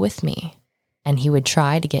would go with me, and he would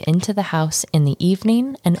try to get into the house in the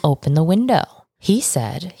evening and open the window. He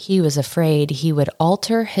said he was afraid he would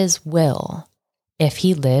alter his will if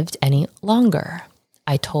he lived any longer.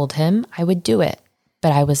 I told him I would do it,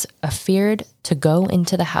 but I was afeared to go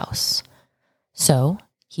into the house. So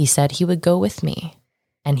he said he would go with me,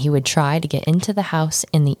 and he would try to get into the house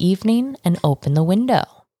in the evening and open the window.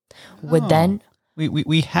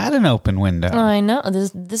 We had an open window. I know.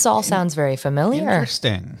 This all sounds very familiar.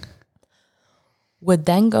 Interesting. Would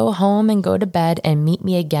then go home and go to bed and meet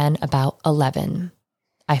me again about 11.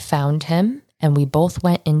 I found him, and we both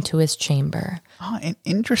went into his chamber. Oh,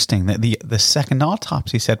 interesting that the second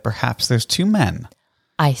autopsy said perhaps there's 2 men.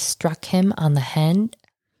 I struck him on the head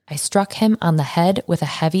with a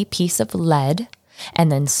heavy piece of lead,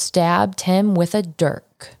 and then stabbed him with a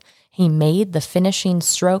dirk. He made the finishing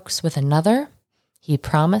strokes with another. He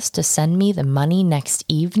promised to send me the money next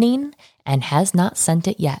evening and has not sent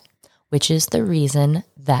it yet, which is the reason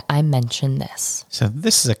that I mention this. So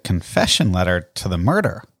this is a confession letter to the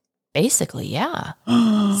murder. Basically, yeah.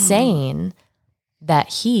 Saying that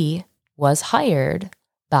he was hired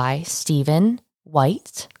by Stephen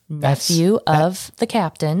White, nephew of the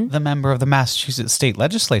captain. The member of the Massachusetts State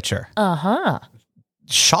Legislature. Uh-huh.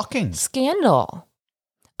 Shocking. Scandal.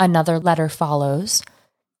 Another letter follows.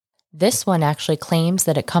 This one actually claims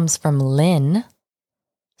that it comes from Lynn,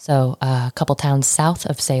 so a couple towns south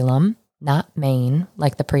of Salem, not Maine,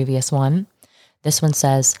 like the previous one. This one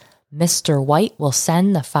says, Mr. White will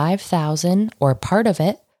send the $5,000 or part of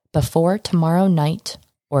it before tomorrow night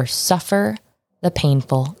or suffer the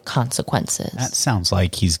painful consequences. That sounds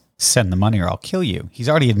like he's send the money or I'll kill you. He's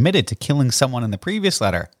already admitted to killing someone in the previous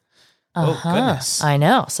letter. Oh, goodness. I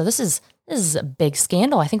know. So this is a big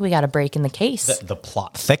scandal. I think we got a break in the case. The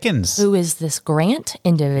plot thickens. Who is this Grant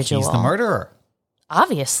individual? He's the murderer.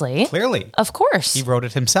 Obviously. Clearly. Of course. He wrote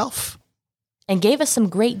it himself. And gave us some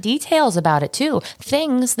great details about it, too.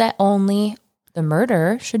 Things that only the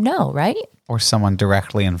murderer should know, right? Or someone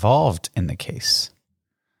directly involved in the case.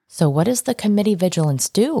 So what does the committee vigilance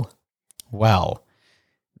do? Well,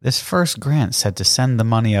 this first Grant said to send the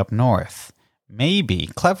money up north. Maybe,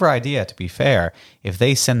 clever idea to be fair, if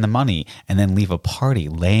they send the money and then leave a party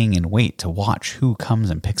laying in wait to watch who comes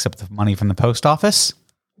and picks up the money from the post office.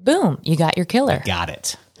 Boom, you got your killer. You got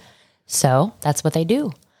it. So that's what they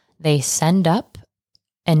do. They send up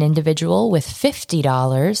an individual with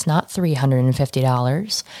 $50, not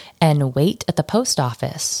 $350, and wait at the post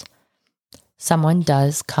office. Someone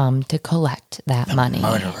does come to collect that money.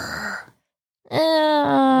 Murderer.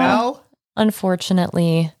 No?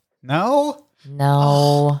 Unfortunately. No?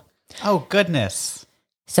 No. Oh, goodness.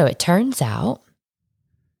 So it turns out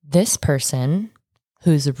this person,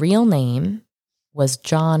 whose real name was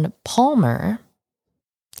John Palmer,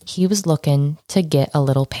 he was looking to get a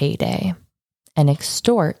little payday and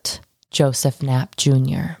extort Joseph Knapp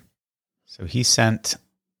Jr. So he sent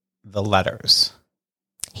the letters.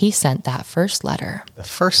 He sent that first letter. The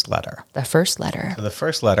first letter. The first letter. So the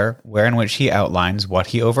first letter, in which he outlines what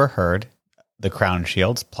he overheard, the Crown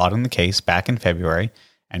Shields plotting the case back in February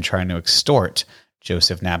and trying to extort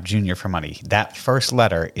Joseph Knapp Jr. for money. That first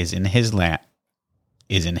letter is in his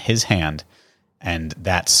hand, and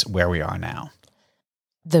that's where we are now.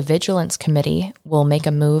 The Vigilance Committee will make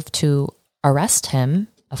a move to arrest him.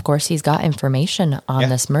 Of course, he's got information on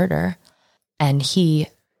this murder, and he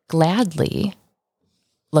gladly,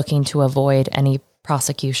 looking to avoid any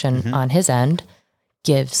prosecution on his end,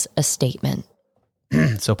 gives a statement.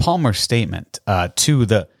 So Palmer's statement to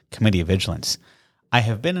the Committee of Vigilance: I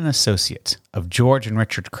have been an associate of George and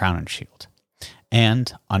Richard Crowninshield,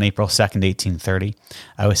 and on April 2nd, 1830,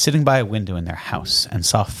 I was sitting by a window in their house and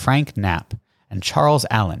saw Frank Knapp and Charles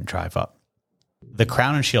Allen drive up. The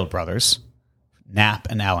Crowninshield brothers, Knapp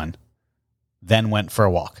and Allen, then went for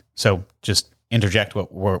a walk. So just interject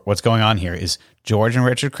what's going on here is George and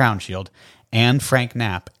Richard Crowninshield and Frank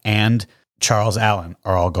Knapp and Charles Allen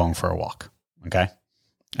are all going for a walk. Okay?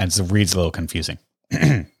 And it reads a little confusing.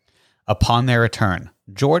 Upon their return,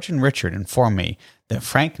 George and Richard informed me that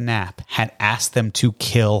Frank Knapp had asked them to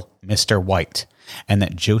kill Mr. White and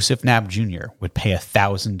that Joseph Knapp Jr. would pay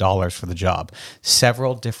 $1,000 for the job.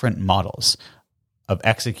 Several different models of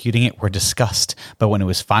executing it were discussed, but when it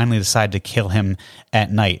was finally decided to kill him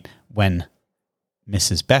at night when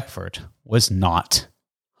Mrs. Beckford was not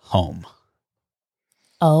home.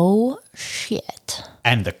 Oh, shit.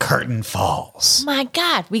 And the curtain falls. My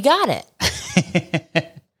God, we got it.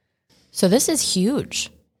 So this is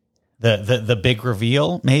huge. The big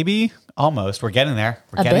reveal, maybe? Almost. We're getting there.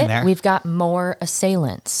 We're getting there. We've got more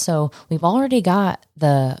assailants. So we've already got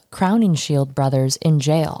the Crowninshield brothers in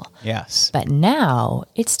jail. Yes. But now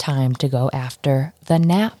it's time to go after the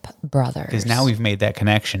Knapp brothers. Because now we've made that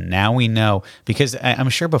connection. Now we know. Because I'm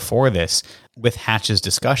sure before this, with Hatch's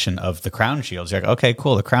discussion of the Crowninshields, you're like, okay,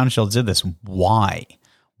 cool, the Crowninshields did this. Why?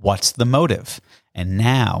 What's the motive? And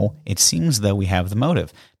now it seems though we have the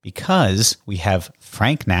motive. Because we have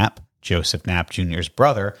Frank Knapp, Joseph Knapp Jr.'s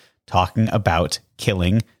brother, talking about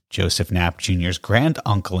killing Joseph Knapp Jr.'s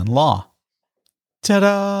grand-uncle-in-law.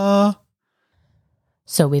 Ta-da!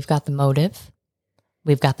 So we've got the motive,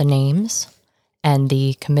 we've got the names, and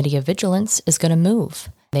the Committee of Vigilance is going to move.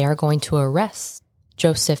 They are going to arrest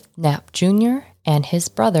Joseph Knapp Jr. and his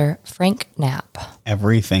brother, Frank Knapp.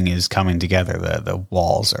 Everything is coming together. The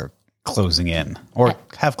walls are closing in, or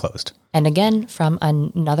have closed. And again, from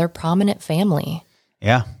another prominent family.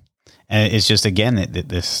 Yeah. And it's just, again,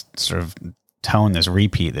 this sort of tone, this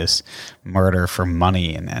repeat, this murder for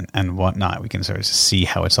money and whatnot. We can sort of see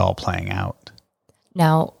how it's all playing out.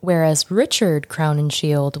 Now, whereas Richard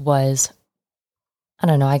Crowninshield was, I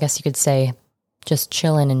don't know, I guess you could say just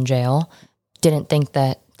chilling in jail, didn't think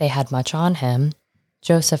that they had much on him.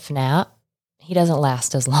 Joseph Knapp, he doesn't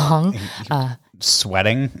last as long.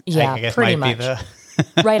 Sweating? Yeah, I guess pretty might much.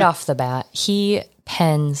 Be Right off the bat, he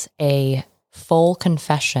pens a full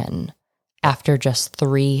confession after just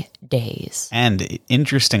 3 days. And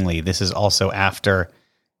interestingly, this is also after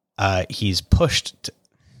he's pushed,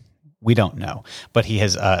 we don't know, but he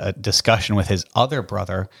has a discussion with his other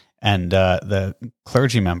brother and the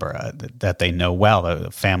clergy member that they know well, the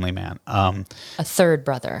family man. A third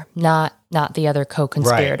brother, not the other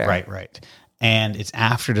co-conspirator. Right. And it's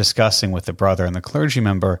after discussing with the brother and the clergy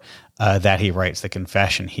member that he writes the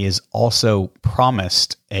confession. He is also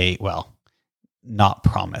promised not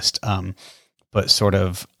promised, but sort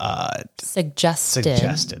of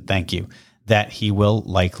suggested, thank you, that he will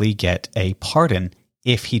likely get a pardon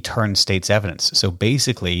if he turns state's evidence. So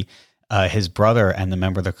basically, his brother and the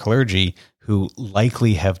member of the clergy who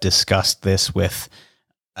likely have discussed this with,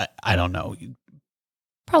 I don't know,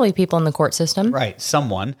 probably people in the court system. Right.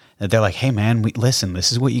 Someone that they're like, hey, man, listen,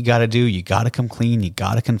 this is what you got to do. You got to come clean. You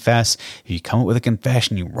got to confess. If you come up with a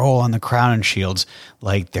confession, you roll on the Crowninshields.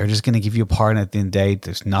 Like, they're just going to give you a pardon at the end of the day.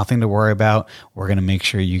 There's nothing to worry about. We're going to make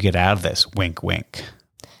sure you get out of this. Wink, wink.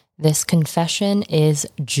 This confession is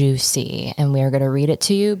juicy, and we are going to read it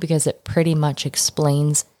to you because it pretty much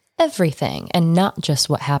explains everything and not just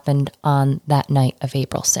what happened on that night of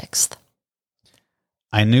April 6th.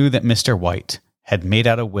 I knew that Mr. White had made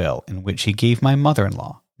out a will in which he gave my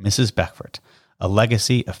mother-in-law, Mrs. Beckford, a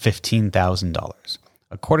legacy of $15,000.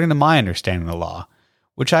 According to my understanding of the law,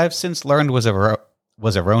 which I have since learned was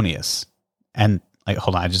erroneous. And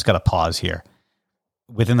hold on, I just got to pause here.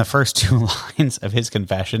 Within the first 2 lines of his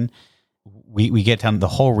confession, we get down to the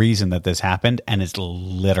whole reason that this happened, and it's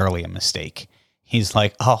literally a mistake. He's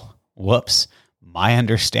like, oh, whoops, my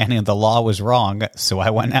understanding of the law was wrong, so I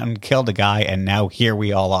went out and killed a guy, and now here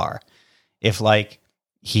we all are. If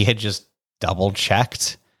he had just double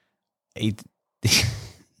checked.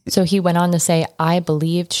 So he went on to say, I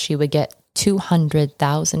believed she would get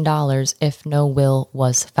 $200,000 if no will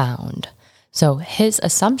was found. So his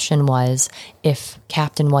assumption was if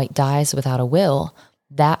Captain White dies without a will,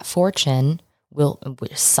 that fortune will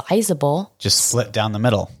sizable. Just split down the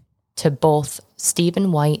middle. To both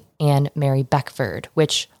Stephen White and Mary Beckford,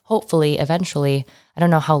 which hopefully eventually, I don't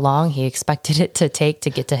know how long he expected it to take to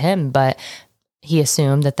get to him, but he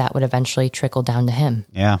assumed that would eventually trickle down to him.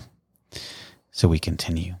 Yeah. So we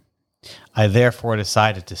continue. I therefore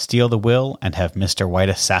decided to steal the will and have Mr. White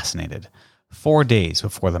assassinated. 4 days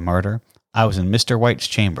before the murder, I was in Mr. White's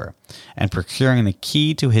chamber, and procuring the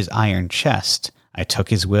key to his iron chest, I took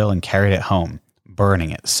his will and carried it home,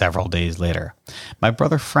 burning it several days later. My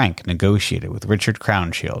brother Frank negotiated with Richard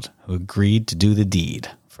Crownshield, who agreed to do the deed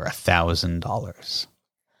for $1,000.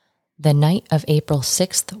 The night of April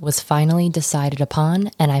 6th was finally decided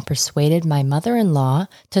upon, and I persuaded my mother-in-law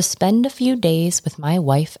to spend a few days with my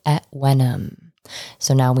wife at Wenham.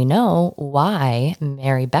 So now we know why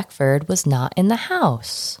Mary Beckford was not in the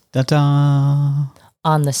house. Ta-da!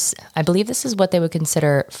 I believe this is what they would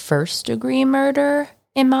consider first-degree murder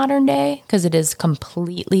in modern day, because it is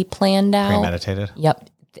completely planned out. Premeditated? Yep.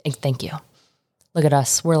 Thank you. Look at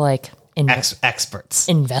us. We're like experts.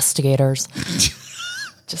 Investigators.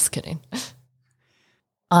 Just kidding.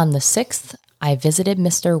 On the 6th, I visited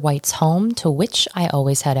Mr. White's home, to which I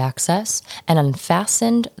always had access, and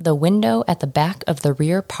unfastened the window at the back of the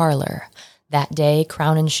rear parlor. That day,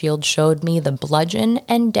 Crowninshield showed me the bludgeon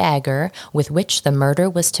and dagger with which the murder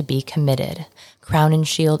was to be committed.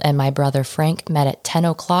 Crowninshield and my brother Frank met at 10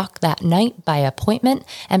 o'clock that night by appointment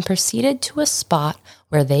and proceeded to a spot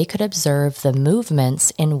where they could observe the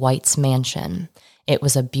movements in White's mansion. It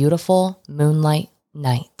was a beautiful moonlight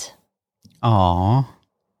night. Aww.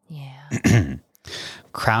 Yeah.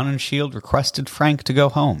 Crowninshield requested Frank to go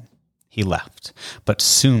home. He left, but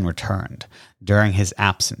soon returned. During his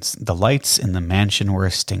absence, the lights in the mansion were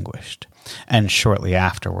extinguished, and shortly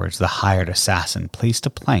afterwards the hired assassin placed a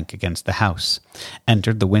plank against the house,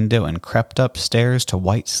 entered the window, and crept upstairs to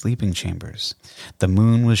White's sleeping chambers. The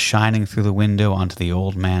moon was shining through the window onto the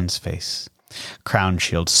old man's face.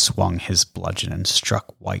 Crowninshield swung his bludgeon and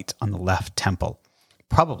struck White on the left temple,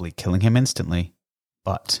 probably killing him instantly.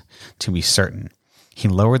 But, to be certain, he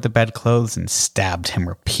lowered the bedclothes and stabbed him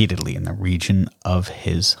repeatedly in the region of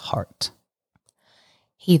his heart.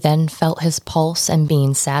 He then felt his pulse, and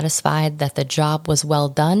being satisfied that the job was well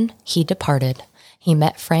done, he departed. He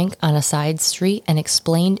met Frank on a side street and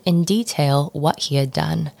explained in detail what he had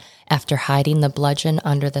done. After hiding the bludgeon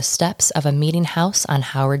under the steps of a meeting house on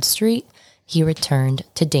Howard Street, he returned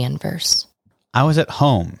to Danvers. I was at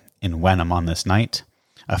home in Wenham on this night.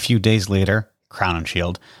 A few days later,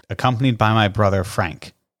 Crowninshield, accompanied by my brother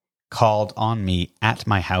Frank, called on me at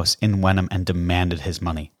my house in Wenham and demanded his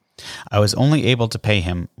money. I was only able to pay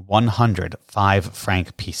him 105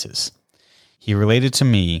 franc pieces. He related to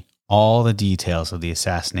me all the details of the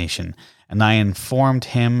assassination, and I informed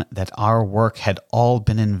him that our work had all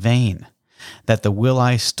been in vain, that the will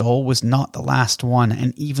I stole was not the last one,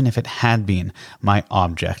 and even if it had been, my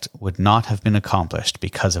object would not have been accomplished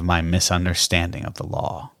because of my misunderstanding of the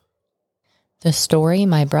law. The story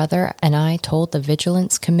my brother and I told the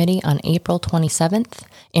Vigilance Committee on April 27th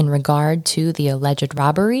in regard to the alleged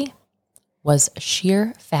robbery was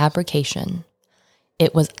sheer fabrication.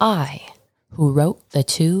 It was I who wrote the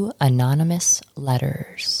 2 anonymous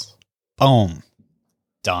letters. Boom.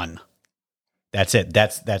 Done. That's it.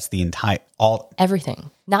 That's the entire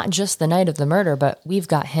everything. Not just the night of the murder, but we've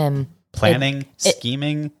got him planning,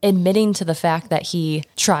 scheming, admitting to the fact that he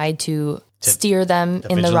tried to steer them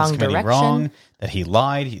in the wrong direction. That he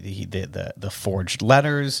lied. He did the forged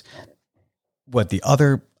letters. What the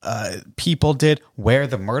other people did. Where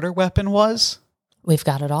the murder weapon was. We've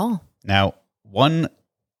got it all. Now, one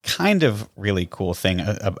kind of really cool thing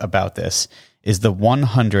about this is the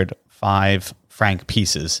 105 franc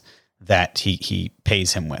pieces that he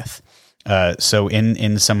pays him with. So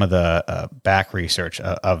in some of the back research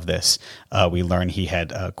of this, we learned he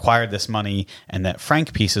had acquired this money and that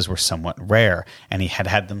franc pieces were somewhat rare, and he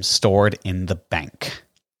had them stored in the bank.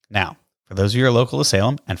 Now, for those of you who are local to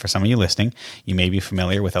Salem, and for some of you listening, you may be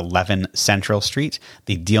familiar with 11 Central Street.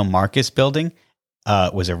 The Deal Marcus building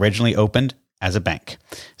was originally opened as a bank.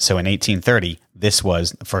 So in 1830, this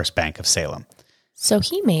was the first bank of Salem. So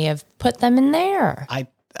he may have put them in there.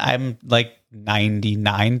 I'm like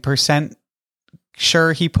 99%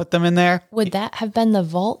 sure he put them in there. Would that have been the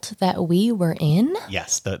vault that we were in?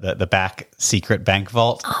 Yes, the back secret bank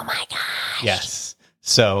vault. Oh my gosh. Yes.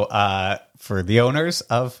 So for the owners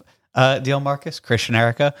of Deal Marcus, Chris and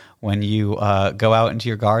Erica, when you go out into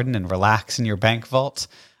your garden and relax in your bank vault,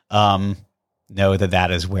 know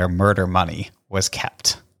that is where murder money was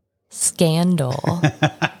kept. Scandal.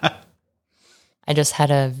 I just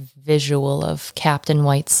had a visual of Captain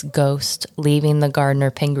White's ghost leaving the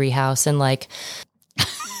Gardner Pingree house and like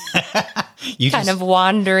kind of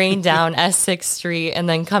wandering down Essex Street and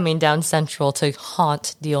then coming down Central to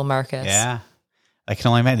haunt Deal Marcus. Yeah. I can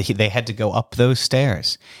only imagine they had to go up those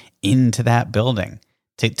stairs into that building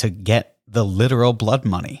to get the literal blood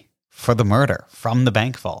money for the murder from the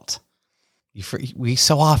bank vault. we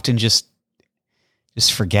so often just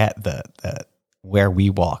forget the where we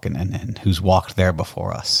walk and who's walked there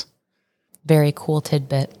before us. Very cool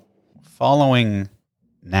tidbit. Following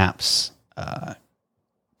Knapp's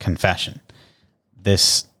confession,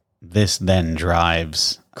 this then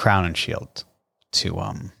drives Crown and Shield to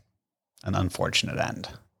an unfortunate end.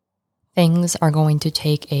 Things are going to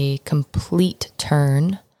take a complete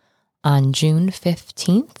turn on June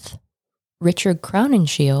 15th. Richard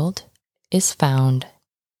Crowninshield is found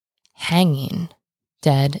hanging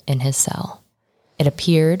dead in his cell. It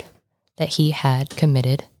appeared that he had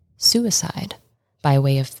committed suicide by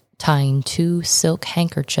way of tying 2 silk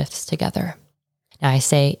handkerchiefs together. Now, I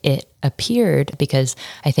say it appeared because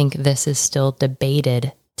I think this is still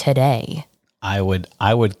debated today. I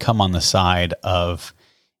would come on the side of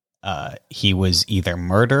he was either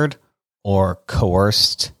murdered or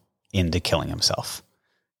coerced into killing himself.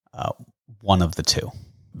 One of the two.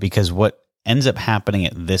 Because what ends up happening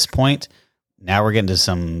at this point, now we're getting to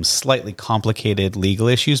some slightly complicated legal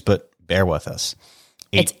issues, but bear with us.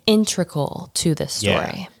 It's integral to this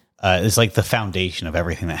story. Yeah. It's like the foundation of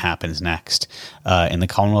everything that happens next. In the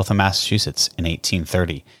Commonwealth of Massachusetts in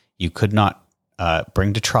 1830, you could not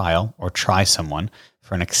bring to trial or try someone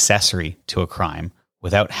for an accessory to a crime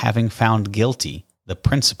without having found guilty the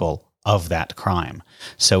principal of that crime.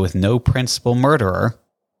 So with no principal murderer,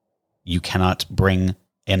 you cannot bring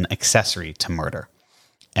an accessory to murder.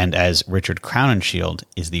 And as Richard Crowninshield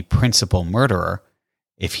is the principal murderer,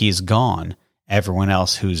 if he's gone, everyone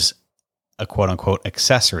else who's a quote-unquote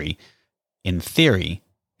accessory, in theory,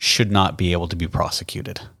 should not be able to be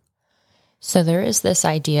prosecuted. So there is this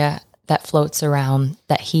idea that floats around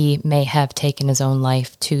that he may have taken his own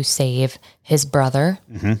life to save his brother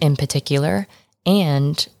in particular,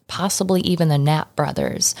 and possibly even the Knapp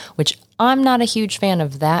brothers, which I'm not a huge fan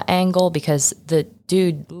of that angle because the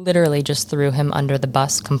dude literally just threw him under the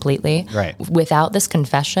bus completely. Right. Without this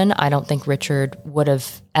confession, I don't think Richard would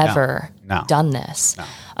have ever done this.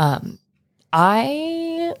 No.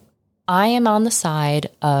 I am on the side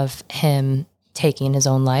of him taking his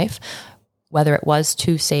own life, whether it was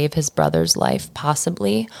to save his brother's life,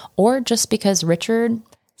 possibly, or just because Richard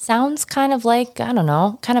sounds kind of like, I don't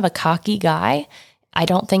know, kind of a cocky guy. I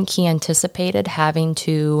don't think he anticipated having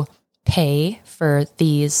to pay for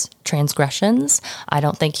these transgressions. I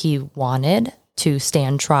don't think he wanted to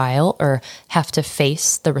stand trial or have to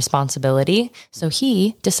face the responsibility. So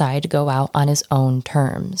he decided to go out on his own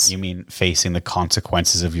terms. You mean facing the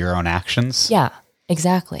consequences of your own actions? Yeah,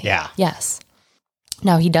 exactly. Yeah. Yes.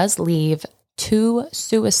 Now, he does leave 2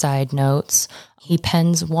 suicide notes. He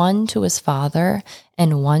pens one to his father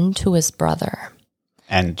and one to his brother.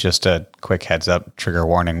 And just a quick heads up, trigger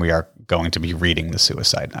warning, we are going to be reading the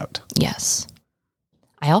suicide note. Yes.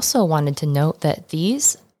 I also wanted to note that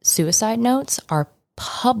these suicide notes are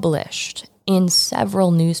published in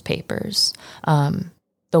several newspapers.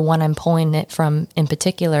 The one I'm pulling it from in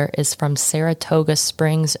particular is from Saratoga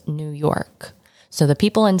Springs, New York. So the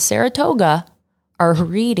people in Saratoga are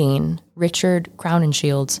reading Richard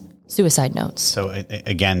Crownenshield's suicide notes. So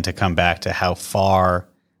again, to come back to how far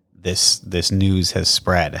this news has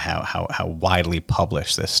spread, how widely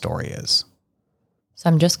published this story is. So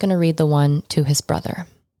I'm just going to read the one to his brother.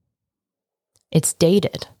 It's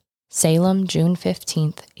dated Salem, June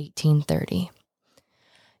 15th, 1830.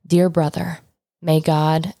 Dear brother, may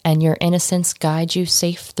God and your innocence guide you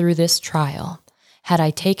safe through this trial. Had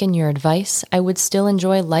I taken your advice, I would still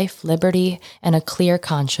enjoy life, liberty, and a clear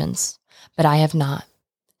conscience. But I have not,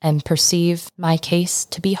 and perceive my case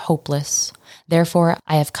to be hopeless. Therefore,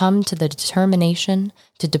 I have come to the determination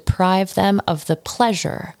to deprive them of the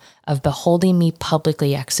pleasure of beholding me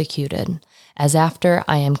publicly executed, as after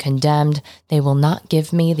I am condemned, they will not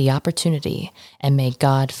give me the opportunity, and may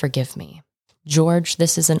God forgive me. George,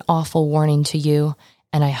 this is an awful warning to you,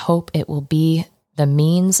 and I hope it will be the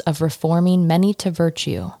means of reforming many to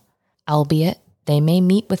virtue. Albeit they may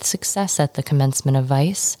meet with success at the commencement of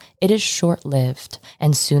vice, it is short-lived,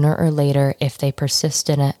 and sooner or later, if they persist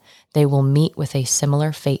in it, they will meet with a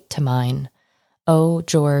similar fate to mine. Oh,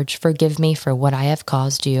 George, forgive me for what I have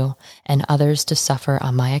caused you and others to suffer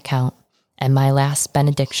on my account, and my last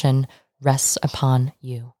benediction rests upon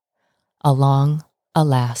you. A long, a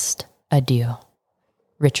last adieu.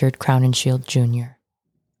 Richard Crowninshield, Jr.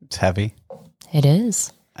 It's heavy. It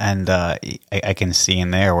is. And I can see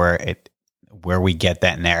in there where we get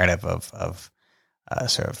that narrative of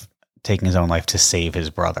sort of taking his own life to save his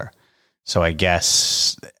brother. So I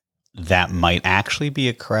guess that might actually be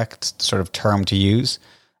a correct sort of term to use.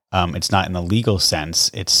 It's not in the legal sense.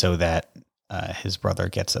 It's so that his brother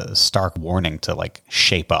gets a stark warning to like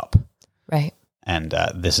shape up. Right. And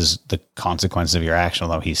this is the consequence of your action,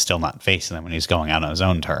 although he's still not facing them when he's going out on his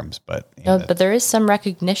own terms. But but there is some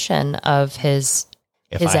recognition of his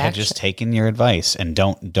if I had just taken your advice and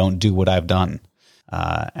don't do what I've done.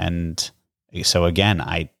 And so again,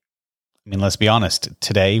 I mean, let's be honest.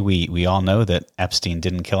 Today, we all know that Epstein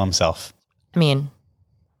didn't kill himself. I mean,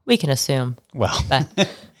 we can assume. Well, but.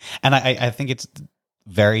 And I think it's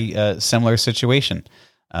very similar situation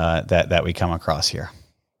that we come across here.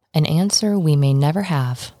 An answer we may never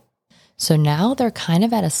have. So now they're kind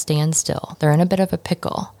of at a standstill. They're in a bit of a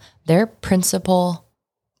pickle. Their principal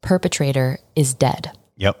perpetrator is dead.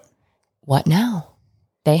 Yep. What now?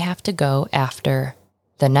 They have to go after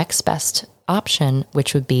the next best option,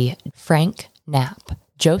 which would be Frank Knapp,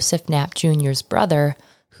 Joseph Knapp Jr.'s brother,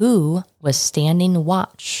 who was standing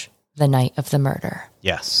watch the night of the murder.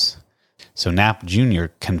 Yes. So Knapp Jr.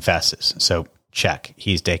 confesses. So check,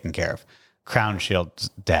 he's taken care of. Crown Shield's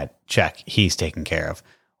dead. Check, he's taken care of.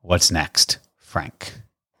 What's next? Frank.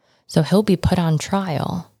 So he'll be put on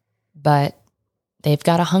trial, but they've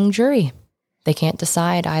got a hung jury. They can't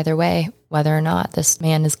decide either way whether or not this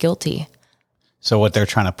man is guilty. So what they're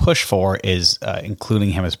trying to push for is including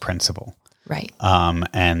him as principal. Right.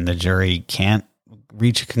 And the jury can't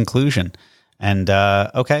reach a conclusion. And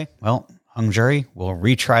okay, well, hung jury, we'll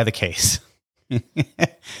retry the case.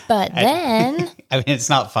 But then I mean, it's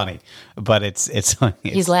not funny, but it's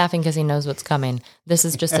he's laughing because he knows what's coming. This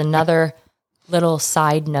is just another little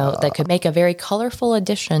side note that could make a very colorful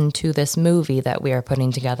addition to this movie that we are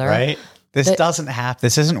putting together. Right. This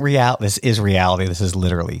isn't real. This is reality. This is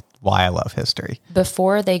literally why I love history.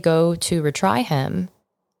 Before they go to retry him,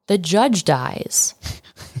 the judge dies.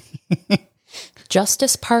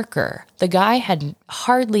 Justice Parker, the guy had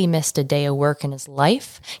hardly missed a day of work in his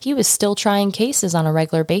life. He was still trying cases on a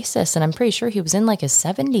regular basis, and I'm pretty sure he was in like his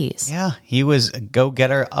 70s. Yeah, he was a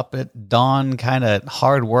go-getter up at dawn, kind of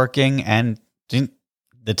hardworking, and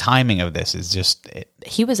the timing of this is just...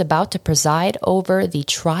 He was about to preside over the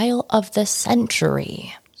trial of the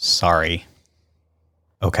century. Sorry.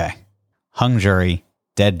 Okay. Hung jury,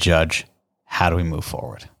 dead judge. How do we move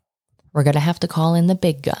forward? We're going to have to call in the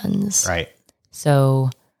big guns. Right.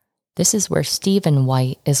 So this is where Stephen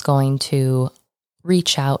White is going to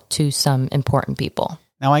reach out to some important people.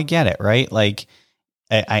 Now, I get it, right? Like,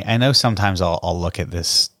 I know sometimes I'll look at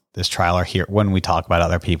this trial or hear when we talk about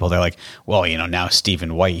other people, they're like, well, now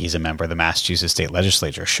Stephen White, he's a member of the Massachusetts state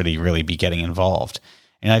legislature. Should he really be getting involved?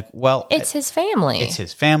 And you're like, well, it's his family. It's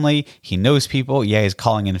his family. He knows people. Yeah, he's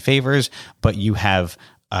calling in favors, but you have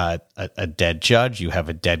a dead judge. You have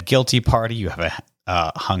a dead guilty party. You have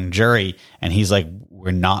a hung jury. And he's like,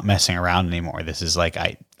 we're not messing around anymore. This is like,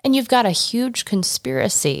 And you've got a huge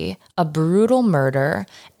conspiracy, a brutal murder,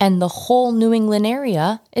 and the whole New England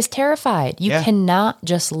area is terrified. You cannot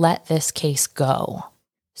just let this case go.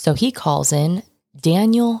 So he calls in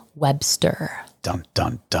Daniel Webster. Dun,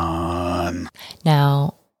 dun, dun.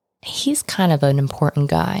 Now, he's kind of an important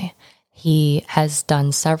guy. He has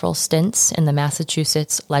done several stints in the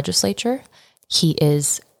Massachusetts legislature. He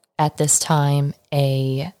is, at this time,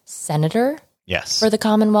 a senator. Yes. For the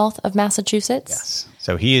Commonwealth of Massachusetts. Yes.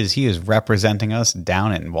 So he is representing us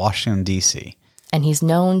down in Washington, D.C. And he's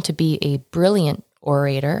known to be a brilliant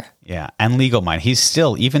orator. Yeah, and legal mind. He's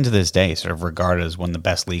still, even to this day, sort of regarded as one of the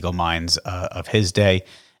best legal minds of his day.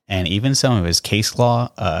 And even some of his case law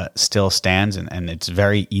still stands, and it's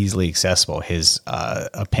very easily accessible, his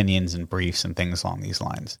opinions and briefs and things along these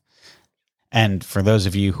lines. And for those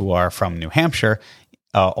of you who are from New Hampshire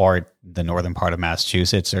or the northern part of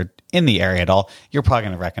Massachusetts or in the area at all, you're probably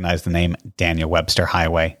going to recognize the name Daniel Webster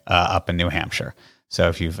Highway up in New Hampshire. So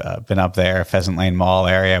if you've been up there, Pheasant Lane Mall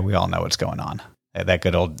area, we all know what's going on. That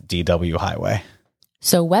good old DW Highway.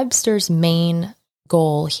 So Webster's main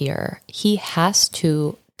goal here, he has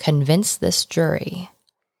to convince this jury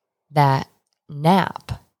that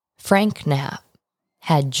Frank Knapp,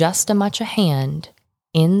 had just as much a hand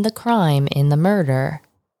in the crime, in the murder,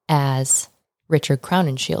 as Richard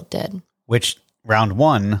Crowninshield did. Which round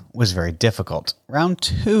one was very difficult. Round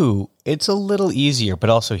two, it's a little easier, but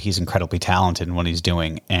also he's incredibly talented in what he's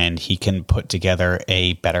doing, and he can put together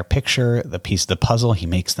a better picture, the piece of the puzzle. He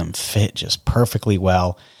makes them fit just perfectly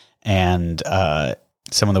well. And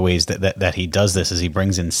some of the ways that he does this is he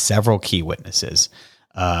brings in several key witnesses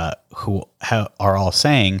who are all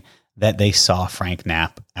saying that they saw Frank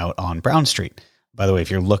Knapp out on Brown Street. By the way,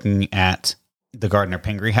 if you're looking at the Gardner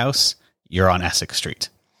Pingree house, you're on Essex Street.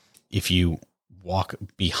 If you walk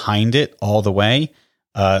behind it all the way,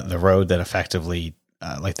 the road that effectively,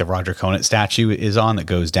 like the Roger Conant statue is on that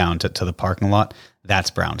goes down to the parking lot,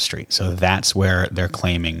 that's Brown Street. So that's where they're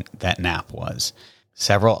claiming that Knapp was.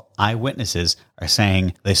 Several eyewitnesses are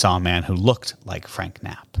saying they saw a man who looked like Frank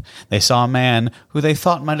Knapp. They saw a man who they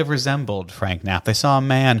thought might have resembled Frank Knapp. They saw a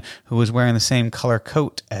man who was wearing the same color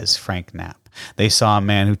coat as Frank Knapp. They saw a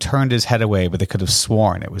man who turned his head away, but they could have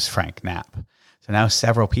sworn it was Frank Knapp. So now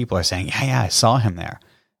several people are saying, yeah, I saw him there.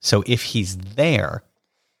 So if he's there,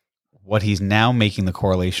 what he's now making the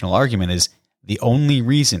correlational argument is the only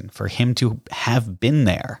reason for him to have been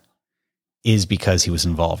there is because he was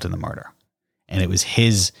involved in the murder. And it was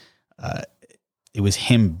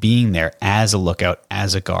him being there as a lookout,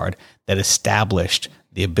 as a guard, that established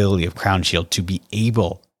the ability of Crown Shield to be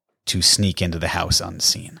able to sneak into the house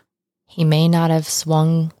unseen. He may not have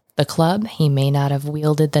swung the club, he may not have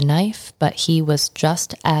wielded the knife, but he was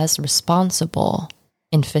just as responsible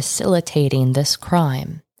in facilitating this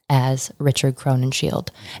crime as Richard Crowninshield.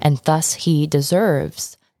 And thus he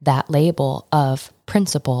deserves that label of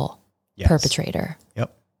principal perpetrator.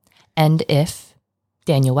 Yep. And if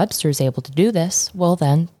Daniel Webster is able to do this, well,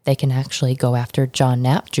 then they can actually go after John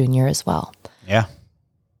Knapp Jr. as well. Yeah.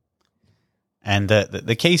 And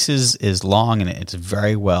the case is long, and it's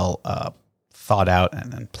very well thought out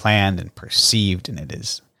and planned and perceived, and it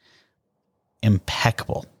is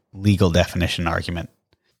impeccable legal definition argument.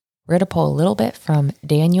 We're going to pull a little bit from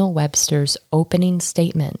Daniel Webster's opening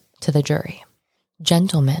statement to the jury.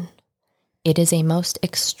 Gentlemen, it is a most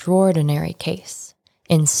extraordinary case.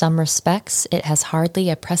 In some respects, it has hardly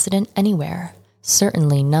a precedent anywhere,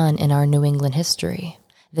 certainly none in our New England history.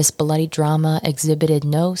 This bloody drama exhibited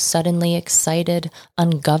no suddenly excited,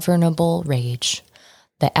 ungovernable rage.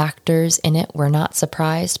 The actors in it were not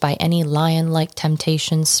surprised by any lion-like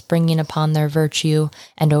temptation springing upon their virtue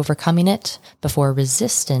and overcoming it before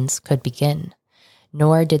resistance could begin.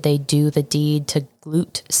 Nor did they do the deed to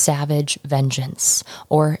glut savage vengeance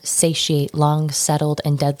or satiate long-settled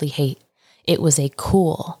and deadly hate. It was a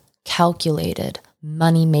cool, calculated,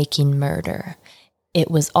 money-making murder. It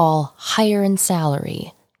was all hire and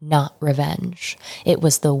salary, not revenge. It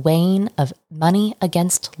was the weighing of money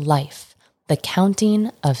against life, the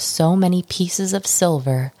counting of so many pieces of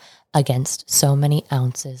silver against so many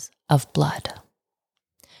ounces of blood.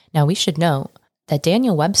 Now, we should note that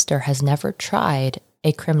Daniel Webster has never tried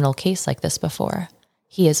a criminal case like this before.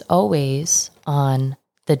 He is always on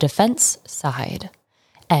the defense side,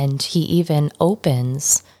 and he even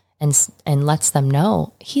opens and lets them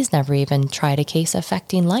know he's never even tried a case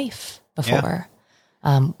affecting life before,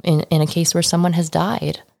 in a case where someone has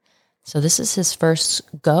died. So this is his first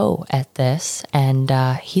go at this, and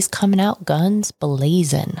he's coming out guns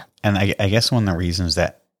blazing. And I guess one of the reasons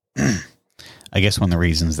that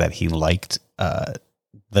he liked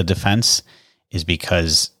the defense is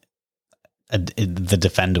because the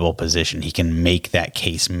defendable position. He can make that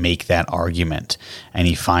case, make that argument, and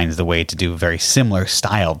he finds the way to do a very similar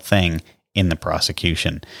styled thing in the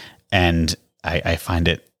prosecution. And I find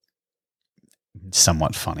it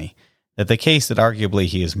somewhat funny that the case that arguably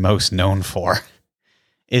he is most known for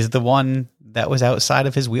is the one that was outside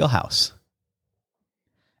of his wheelhouse.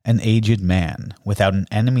 An aged man without an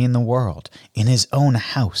enemy in the world, in his own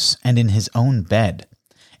house and in his own bed,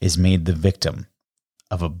 is made the victim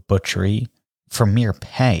of a butchery for mere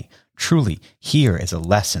pay. Truly, here is a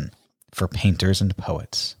lesson for painters and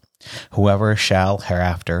poets. Whoever shall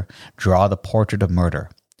hereafter draw the portrait of murder,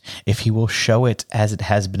 if he will show it as it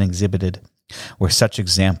has been exhibited, where such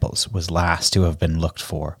examples was last to have been looked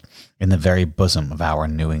for in the very bosom of our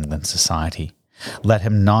New England society, let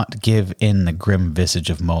him not give in the grim visage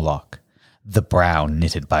of Moloch, the brow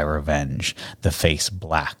knitted by revenge, the face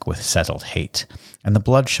black with settled hate, and the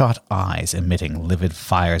bloodshot eyes emitting livid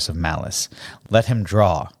fires of malice. Let him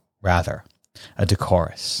draw, rather, a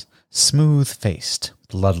decorous, smooth-faced,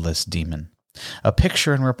 bloodless demon, a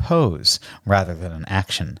picture in repose rather than an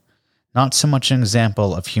action, not so much an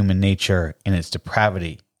example of human nature in its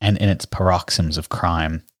depravity and in its paroxysms of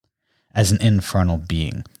crime, as an infernal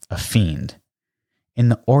being, a fiend, in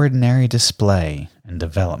the ordinary display and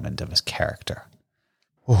development of his character.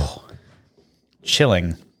 Ooh,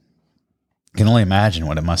 chilling. I can only imagine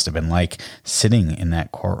what it must have been like sitting in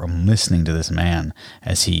that courtroom listening to this man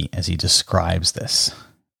as he describes this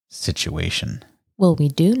situation. Well, we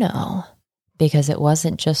do know, because it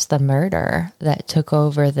wasn't just the murder that took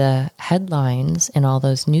over the headlines in all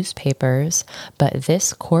those newspapers, but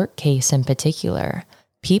this court case in particular.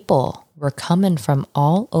 People were coming from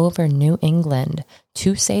all over New England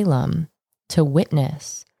to Salem to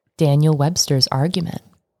witness Daniel Webster's argument.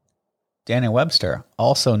 Daniel Webster,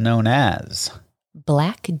 also known as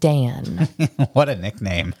Black Dan. What a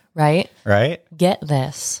nickname. Right? Right? Get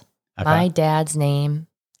this. Okay. My dad's name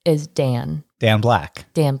is Dan. Dan Black.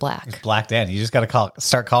 Dan Black. It's Black Dan. You just got to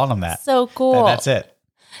start calling him that. So cool. That's it.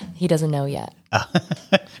 He doesn't know yet.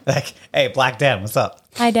 Like, hey, Black Dan, what's up?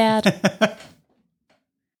 Hi, Dad.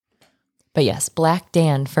 But yes, Black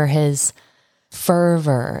Dan, for his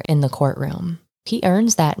fervor in the courtroom. He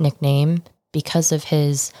earns that nickname because of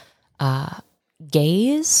his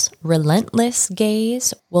gaze, relentless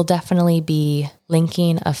gaze. We'll definitely be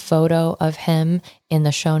linking a photo of him in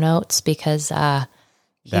the show notes because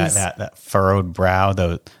that furrowed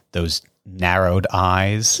brow, those narrowed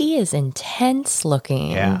eyes. He is intense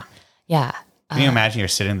looking. Yeah. Yeah. Can you imagine you're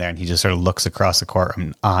sitting there and he just sort of looks across the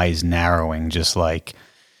courtroom, eyes narrowing, just like,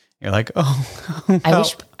 you're like, oh.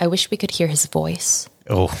 I wish we could hear his voice.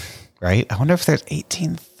 Oh, right? I wonder if there's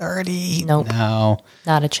 1830. Nope. No.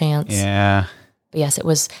 Not a chance. Yeah. But yes, it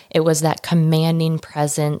was that commanding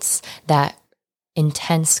presence, that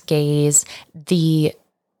intense gaze. The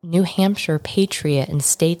New Hampshire Patriot and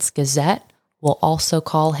States Gazette will also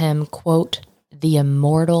call him, quote, the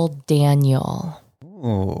immortal Daniel.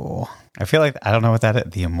 Ooh. I feel like, I don't know what that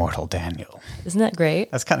is. The immortal Daniel. Isn't that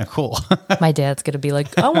great? That's kind of cool. My dad's going to be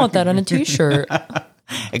like, I want that on a t-shirt.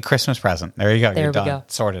 A Christmas present. There you go. There You're we done. go.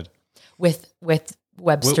 Sorted. With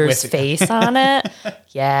Webster's face on it.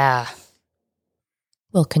 Yeah.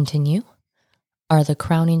 We'll continue. Are the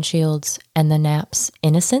crowning shields and the naps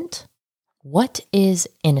innocent? What is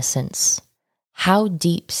innocence? How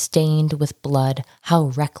deep stained with blood, how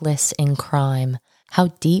reckless in crime, how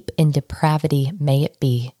deep in depravity may it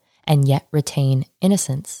be, and yet retain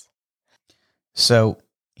innocence? So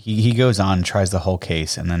he goes on, tries the whole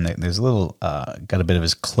case, and then there's a little, got a bit of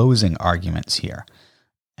his closing arguments here.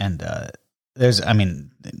 And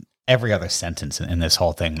every other sentence in this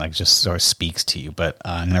whole thing, like, just sort of speaks to you. But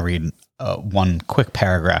I'm going to read one quick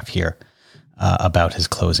paragraph here about his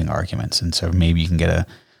closing arguments. And so maybe you can get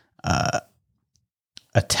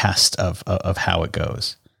a test of how it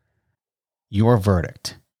goes. Your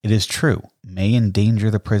verdict, it is true, may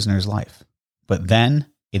endanger the prisoner's life, but then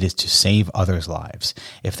it is to save others' lives.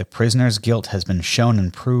 If the prisoner's guilt has been shown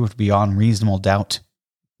and proved beyond reasonable doubt,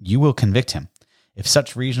 you will convict him. If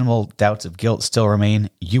such reasonable doubts of guilt still remain,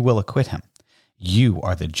 you will acquit him. You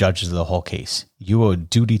are the judges of the whole case. You owe a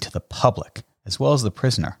duty to the public, as well as the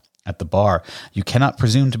prisoner. At the bar, you cannot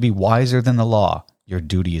presume to be wiser than the law. Your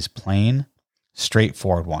duty is plain,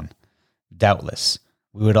 straightforward one. Doubtless,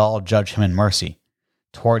 we would all judge him in mercy.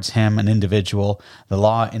 Towards him, an individual, the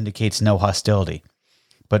law indicates no hostility.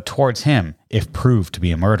 But towards him, if proved to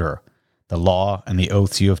be a murderer, the law and the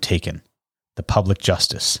oaths you have taken, the public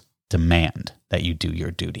justice, demand that you do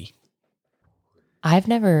your duty. I've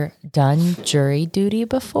never done jury duty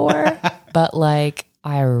before, but like,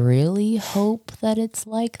 I really hope that it's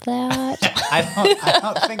like that. I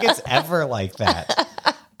don't think it's ever like that.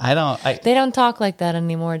 They don't talk like that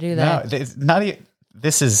anymore, do they? No, it's not.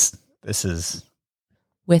 This is.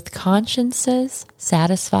 With consciences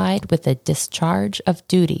satisfied with the discharge of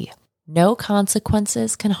duty, no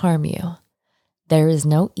consequences can harm you. There is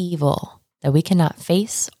no evil that we cannot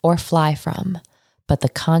face or fly from, but the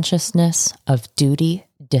consciousness of duty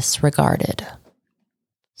disregarded.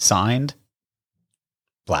 Signed,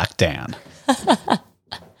 Black Dan.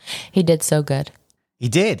 He did so good. He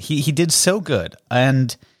did. He did so good.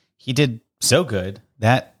 And he did so good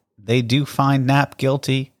that they do find Knapp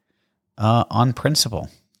guilty on principle.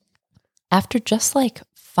 After just like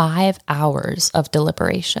 5 hours of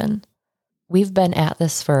deliberation, we've been at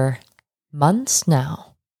this for months now.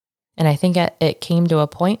 And I think it came to a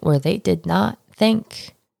point where they did not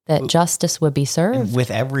think that justice would be served. With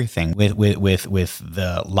everything, with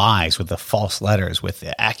the lies, with the false letters, with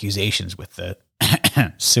the accusations, with the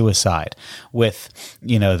suicide, with,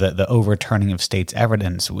 the overturning of state's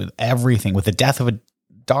evidence, with everything, with the death of a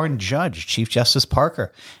darn judge, Chief Justice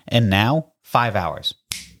Parker. And now, 5 hours.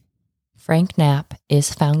 Frank Knapp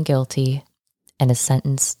is found guilty and is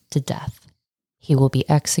sentenced to death. He will be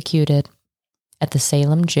executed at the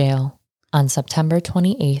Salem jail on September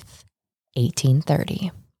 28th,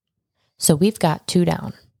 1830. So we've got 2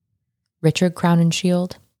 down. Richard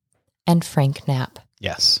Crowninshield and Frank Knapp.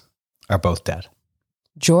 Yes, are both dead.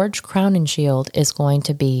 George Crowninshield is going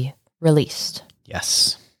to be released.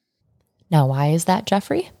 Yes. Now, why is that,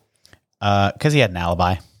 Jeffrey? Because he had an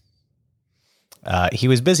alibi. He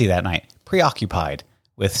was busy that night, preoccupied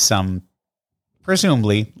with some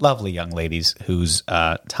presumably lovely young ladies whose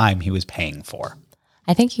time he was paying for.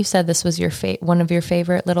 I think you said this was your one of your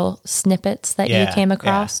favorite little snippets that you came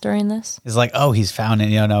across during this. It's like, oh, he's found it.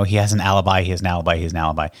 No, he has an alibi. He has an alibi. He has an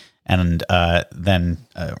alibi. And then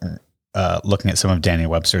looking at some of Daniel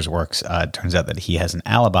Webster's works, it turns out that he has an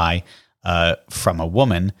alibi from a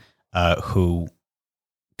woman who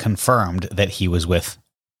confirmed that he was with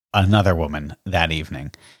another woman that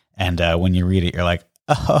evening. And when you read it, you're like,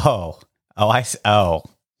 oh,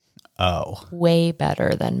 way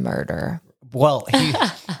better than murder. Well,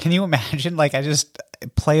 can you imagine? Like, I just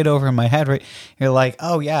play it over in my head, right? You're like,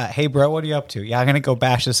 oh yeah, hey bro, what are you up to? Yeah, I'm gonna go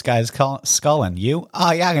bash this guy's skull in. You?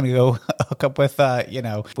 Oh yeah, I'm gonna go hook up with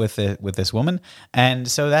with this woman. And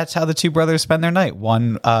so that's how the two brothers spend their night.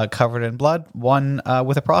 One covered in blood, one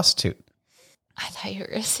with a prostitute. I thought you were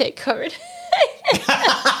gonna say covered.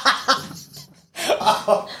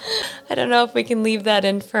 I don't know if we can leave that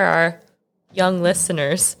in for our young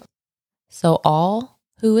listeners. So all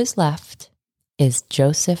who is left is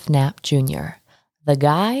Joseph Knapp Jr., the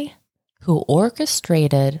guy who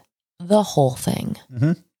orchestrated the whole thing.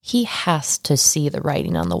 Mm-hmm. He has to see the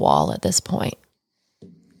writing on the wall at this point.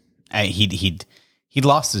 He'd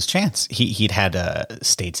lost his chance. He'd had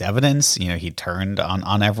state's evidence. He'd turned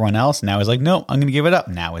on everyone else. Now he's like, no, I'm going to give it up.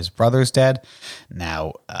 Now his brother's dead.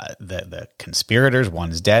 Now the conspirators,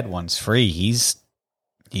 one's dead, one's free. He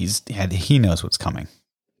knows what's coming.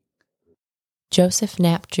 Joseph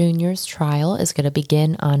Knapp Jr.'s trial is going to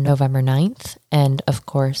begin on November 9th. And of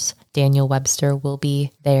course, Daniel Webster will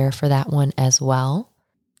be there for that one as well.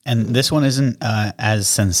 And this one isn't as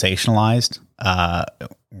sensationalized,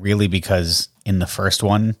 really, because in the first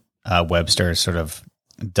one, Webster sort of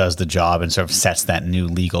does the job and sort of sets that new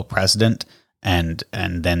legal precedent. And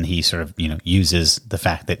then he sort of, uses the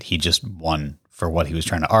fact that he just won for what he was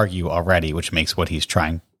trying to argue already, which makes what he's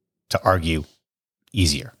trying to argue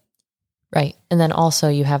easier. Right. And then also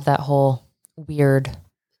you have that whole weird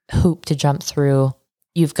hoop to jump through.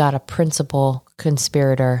 You've got a principal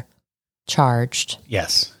conspirator charged.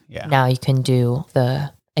 Yes. Yeah. Now you can do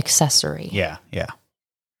the accessory. Yeah. Yeah.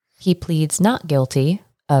 He pleads not guilty,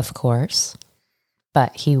 of course,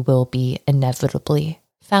 but he will be inevitably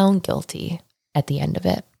found guilty at the end of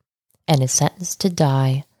it and is sentenced to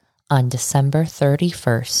die on December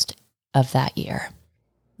 31st of that year.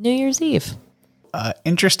 New Year's Eve.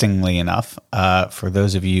 Interestingly enough, for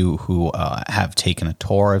those of you who have taken a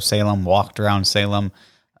tour of Salem, walked around Salem,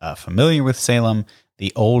 familiar with Salem,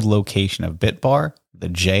 the old location of Bit Bar, the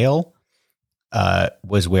jail,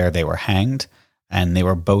 was where they were hanged, and they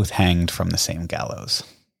were both hanged from the same gallows.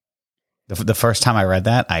 The first time I read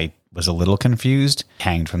that, I was a little confused.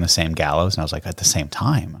 Hanged from the same gallows, and I was like, at the same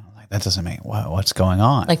time? I'm like, that doesn't make, what's going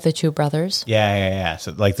on? Like the two brothers? Yeah.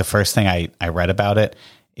 So like the first thing I read about it,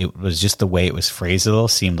 it was just the way it was phrased a little,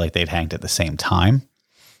 seemed like they'd hanged at the same time.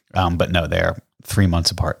 But no, they're 3 months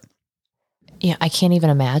apart. Yeah, I can't even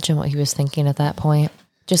imagine what he was thinking at that point.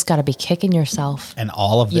 Just got to be kicking yourself. And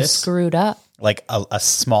all of this. You screwed up. Like a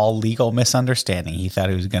small legal misunderstanding. He thought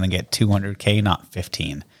he was going to get $200K, not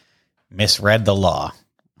 15. Misread the law.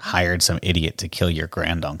 Hired some idiot to kill your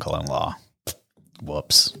granduncle-in-law.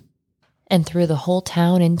 Whoops. And threw the whole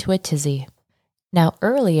town into a tizzy. Now,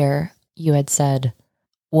 earlier, you had said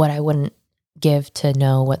what I wouldn't give to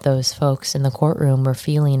know what those folks in the courtroom were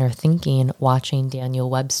feeling or thinking watching Daniel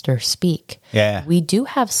Webster speak. Yeah. We do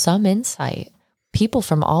have some insight. People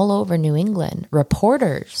from all over New England,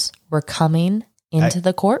 reporters, were coming into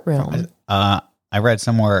the courtroom. I read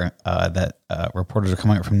somewhere that reporters are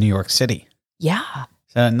coming up from New York City. Yeah.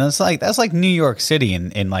 So and that's like New York City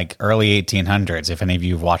in like early 1800s. If any of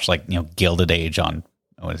you have watched like Gilded Age on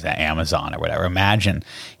what is that, Amazon or whatever, imagine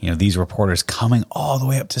these reporters coming all the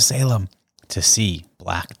way up to Salem to see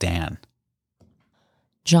Black Dan.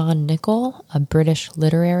 John Nichol, a British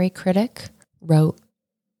literary critic, wrote,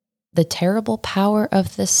 "The terrible power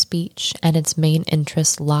of this speech and its main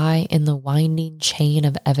interests lie in the winding chain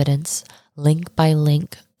of evidence, link by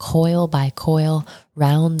link, coil by coil,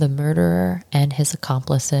 round the murderer and his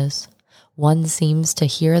accomplices. One seems to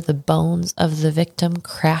hear the bones of the victim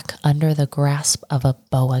crack under the grasp of a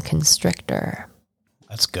boa constrictor."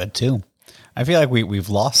 That's good too. I feel like we've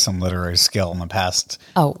lost some literary skill in the past.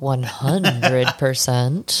 Oh,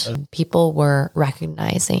 100%. People were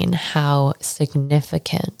recognizing how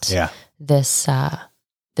significant this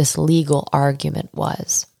legal argument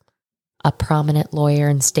was. A prominent lawyer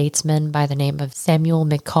and statesman by the name of Samuel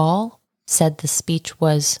McCall said the speech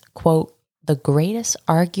was, quote, "the greatest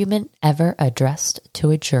argument ever addressed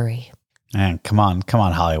to a jury." Man, come on,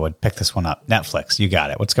 Hollywood. Pick this one up. Netflix, you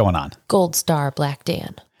got it. What's going on? Gold star, Black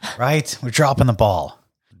Dan. Right? We're dropping the ball.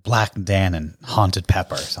 Black Dan and Haunted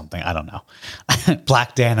Pepper or something. I don't know.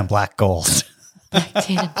 Black Dan and Black Gold. Black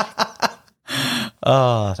Dan and Black.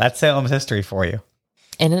 Oh, that's Salem's history for you.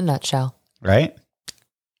 In a nutshell. Right?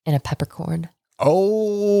 In a peppercorn.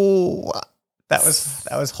 Oh, that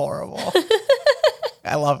was horrible.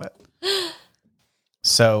 I love it.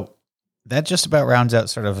 So that just about rounds out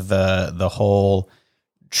sort of the whole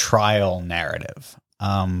trial narrative.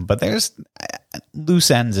 But there's loose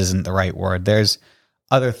ends isn't the right word. There's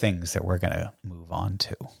other things that we're going to move on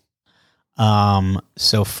to.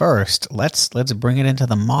 So first, let's bring it into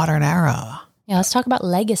the modern era. Yeah, let's talk about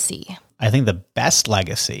legacy. I think the best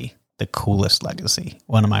legacy, the coolest legacy,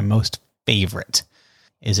 one of my most favorite,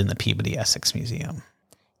 is in the Peabody Essex Museum.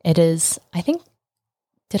 It is, I think,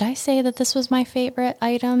 did I say that this was my favorite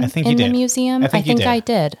item in the museum? I think I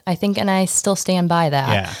did. I think, and I still stand by that.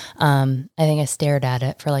 Yeah. I think I stared at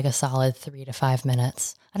it for like a solid 3 to 5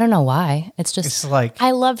 minutes. I don't know why. It's like,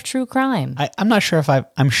 I love true crime. I'm not sure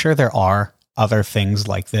I'm sure there are other things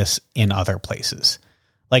like this in other places.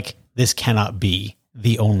 Like, this cannot be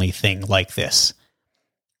the only thing like this,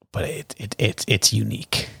 but it's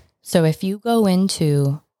unique. So if you go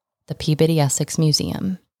into the Peabody Essex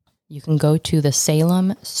Museum, you can go to the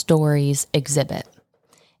Salem Stories exhibit.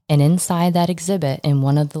 And inside that exhibit, in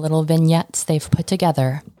one of the little vignettes they've put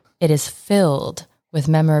together, it is filled with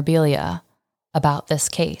memorabilia about this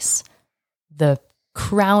case. The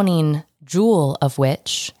crowning jewel of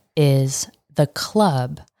which is the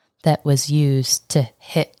club that was used to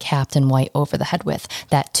hit Captain White over the head with.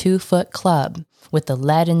 That 2-foot club with the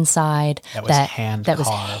lead inside. That was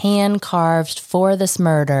hand carved for this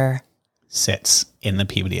murder. Sits in the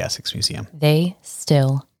Peabody Essex Museum. They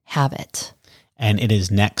still have it. And it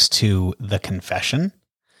is next to the confession.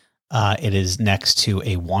 It is next to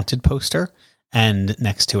a wanted poster and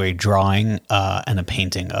next to a drawing and a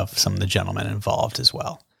painting of some of the gentlemen involved as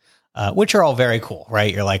well. Which are all very cool,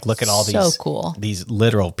 right? You're like, look at all these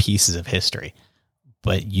literal pieces of history.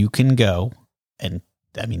 But you can go and,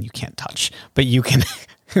 I mean, you can't touch, but you can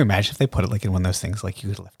imagine if they put it like in one of those things like you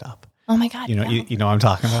could lift up. Oh my God. You know what I'm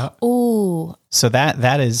talking about? Ooh. So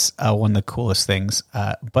that is one of the coolest things.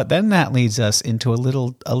 But then that leads us into a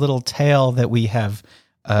little tale that we have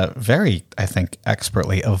very, I think,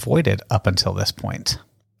 expertly avoided up until this point.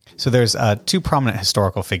 So there's 2 prominent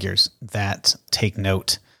historical figures that take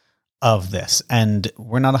note of this. And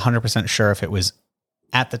we're not 100% sure if it was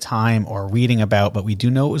at the time or reading about, but we do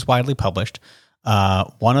know it was widely published.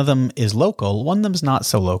 One of them is local. One of them's not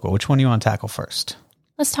so local. Which one do you want to tackle first?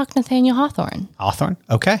 Let's talk Nathaniel Hawthorne. Hawthorne?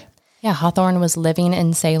 Okay. Yeah, Hawthorne was living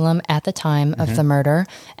in Salem at the time of the murder,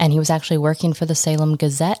 and he was actually working for the Salem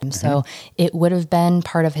Gazette. Mm-hmm. So it would have been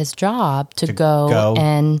part of his job to go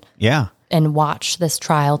and watch this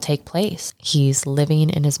trial take place. He's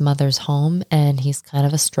living in his mother's home, and he's kind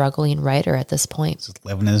of a struggling writer at this point. Just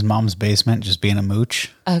living in his mom's basement, just being a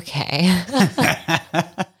mooch. Okay.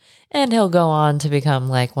 And he'll go on to become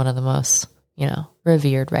like one of the most,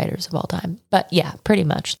 revered writers of all time. But yeah, pretty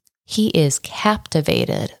much. He is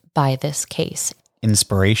captivated by this case.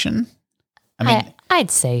 Inspiration? I mean,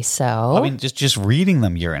 I'd say so. I mean, just reading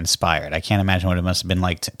them, you're inspired. I can't imagine what it must have been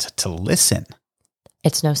like to listen.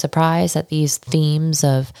 It's no surprise that these themes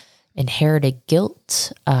of inherited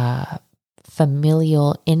guilt,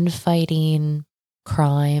 familial infighting,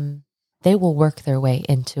 crime, they will work their way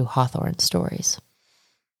into Hawthorne's stories.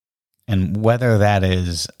 And whether that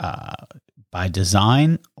is by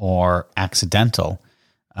design or accidental,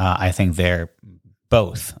 I think they're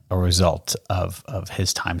both a result of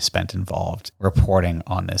his time spent involved reporting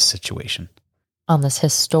on this situation. On this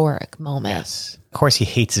historic moment. Yes. Of course, he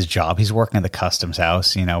hates his job. He's working at the customs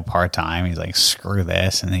house, part-time. He's like, screw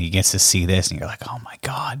this. And then he gets to see this, and you're like, oh my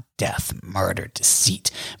God, death, murder,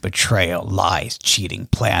 deceit, betrayal, lies, cheating,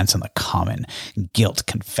 plans on the common, guilt,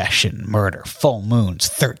 confession, murder, full moons,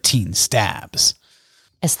 13 stabs.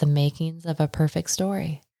 It's the makings of a perfect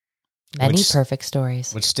story. Many perfect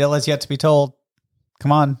stories. Which still has yet to be told.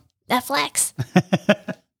 Come on. Netflix.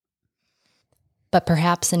 But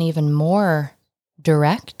perhaps an even more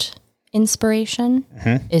direct inspiration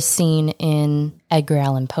is seen in Edgar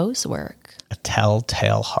Allan Poe's work. A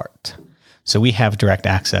Telltale Heart. So we have direct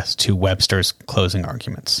access to Webster's closing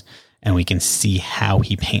arguments, and we can see how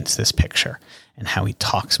he paints this picture and how he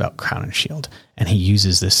talks about Crown and Shield. And he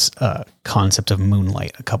uses this concept of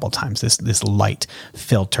moonlight a couple times, this light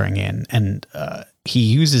filtering in. And he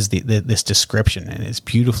uses this description, and it's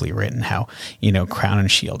beautifully written how, Crown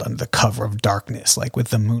and Shield under the cover of darkness, like with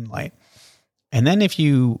the moonlight. And then if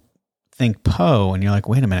you think Poe and you're like,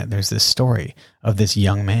 wait a minute, there's this story of this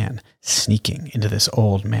young man sneaking into this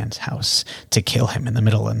old man's house to kill him in the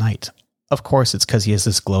middle of the night. Of course, it's because he has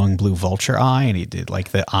this glowing blue vulture eye, and he did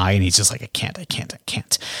like the eye, and he's just like, I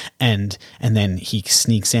can't. And then he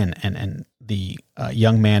sneaks in, and the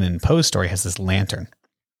young man in Poe's story has this lantern.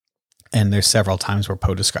 And there's several times where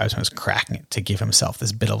Poe describes him as cracking it to give himself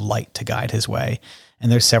this bit of light to guide his way.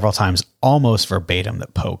 And there's several times almost verbatim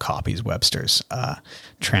that Poe copies Webster's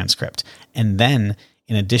transcript. And then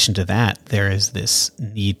in addition to that, there is this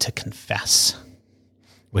need to confess,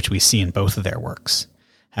 which we see in both of their works.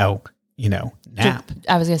 How, Knapp.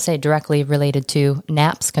 I was going to say directly related to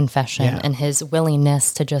Knapp's confession and his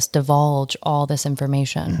willingness to just divulge all this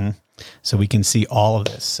information. Mm-hmm. So we can see all of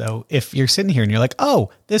this. So if you're sitting here and you're like,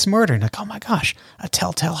 oh, this murder, and like, oh my gosh, a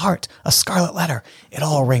telltale heart, a scarlet letter, it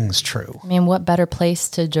all rings true. I mean, what better place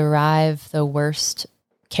to derive the worst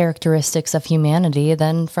characteristics of humanity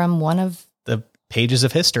than from one of the pages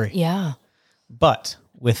of history? Yeah. But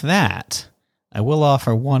with that, I will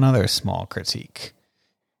offer one other small critique.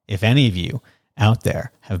 If any of you out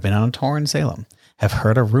there have been on a tour in Salem, have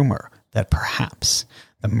heard a rumor that perhaps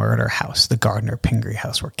the murder house, the Gardner Pingree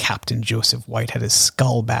house where Captain Joseph White had his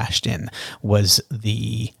skull bashed in, was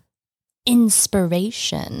the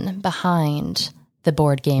inspiration behind the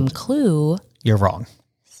board game Clue. You're wrong.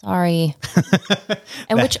 Sorry.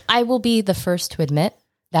 And which I will be the first to admit,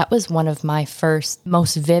 that was one of my first,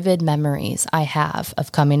 most vivid memories I have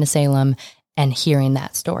of coming to Salem and hearing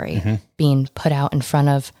that story being put out in front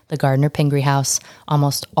of the Gardner Pingree house.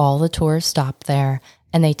 Almost all the tours stop there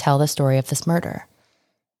and they tell the story of this murder.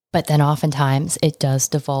 But then oftentimes it does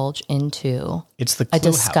divulge into a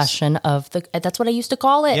discussion of that's what I used to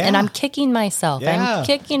call it. Yeah. And I'm kicking myself. Yeah. I'm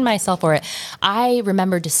kicking myself for it. I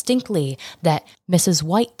remember distinctly that Mrs.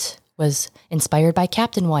 White was inspired by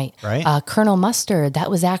Captain White. Right. Colonel Mustard, that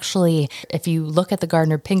was actually, if you look at the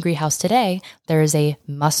Gardner Pingree house today, there is a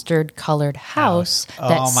mustard colored house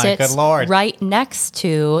that sits right next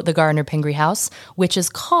to the Gardner Pingree house, which is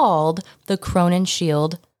called the Cronin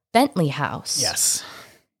Shield Bentley house. Yes.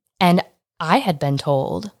 And I had been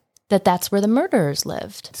told that that's where the murderers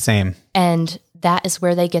lived. Same. And that is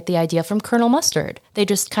where they get the idea from Colonel Mustard. They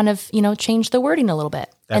just kind of, changed the wording a little bit.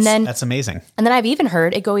 That's amazing. And then I've even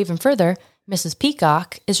heard it go even further. Mrs.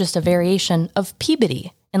 Peacock is just a variation of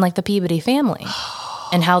Peabody and like the Peabody family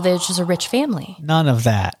and how they're just a rich family. None of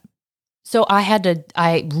that. So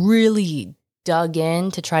I really dug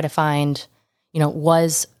in to try to find,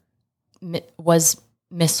 was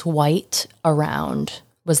Miss White around?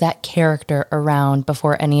 Was that character around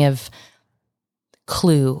before any of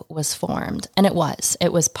Clue was formed? And it was.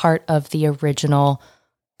 It was part of the original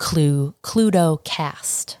Cluedo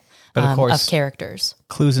cast but of course, of characters.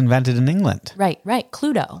 Clue's invented in England. Right.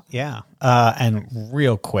 Cluedo. Yeah. And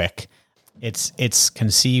real quick, it's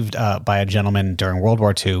conceived by a gentleman during World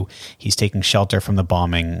War II. He's taking shelter from the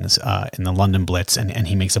bombings in the London Blitz, and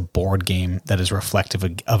he makes a board game that is reflective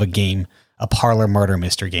of a game, a parlor murder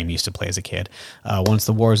mystery game he used to play as a kid. Once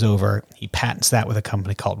the war's over, he patents that with a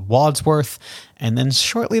company called Wadsworth. And then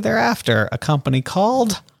shortly thereafter, a company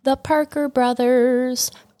called the Parker Brothers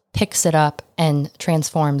picks it up and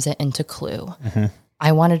transforms it into Clue. Mm-hmm.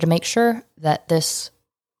 I wanted to make sure that this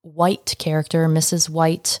White character, Mrs.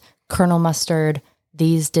 White, Colonel Mustard,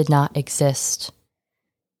 these did not exist.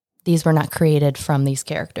 These were not created from these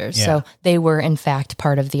characters. Yeah. So they were, in fact,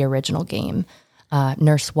 part of the original game.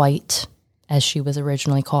 Nurse White, as she was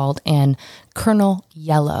originally called, and Colonel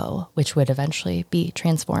Yellow, which would eventually be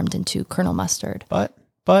transformed into Colonel Mustard. But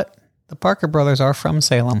the Parker brothers are from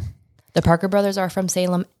Salem. The Parker brothers are from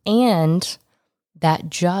Salem, and that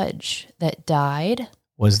judge that died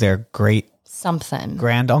was their great something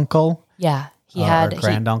granduncle. Yeah, he had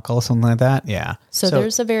granduncle, something like that. Yeah. So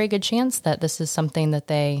there's a very good chance that this is something that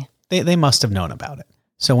they must have known about it.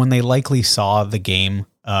 So when they likely saw the game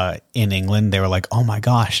in England, they were like, oh my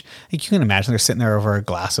gosh. Like, you can imagine they're sitting there over a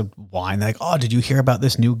glass of wine. They're like, oh, did you hear about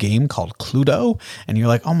this new game called Cluedo? And you're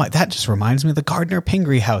like, oh my, that just reminds me of the Gardner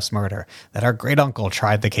Pingree house murder that our great uncle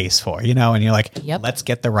tried the case for, and you're like, yep, let's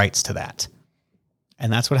get the rights to that.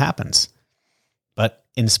 And that's what happens. But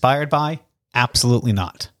inspired by? Absolutely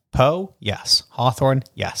not. Poe? Yes. Hawthorne?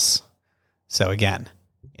 Yes. So again,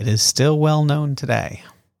 it is still well known today.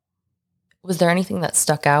 Was there anything that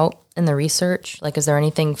stuck out in the research? Like, is there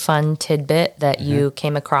anything fun tidbit that you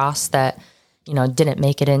came across that, didn't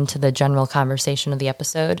make it into the general conversation of the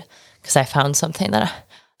episode? Because I found something that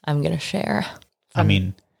I'm going to share.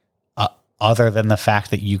 Other than the fact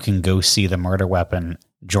that you can go see the murder weapon,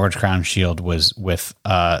 George Crownshield was with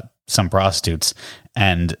some prostitutes,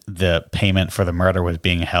 and the payment for the murder was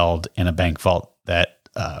being held in a bank vault that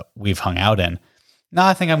we've hung out in. No,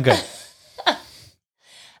 I think I'm good.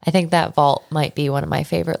 I think that vault might be one of my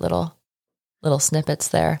favorite little snippets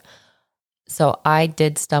there. So I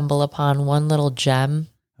did stumble upon one little gem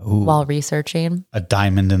while researching. A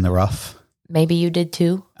diamond in the rough. Maybe you did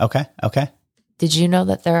too. Okay. Did you know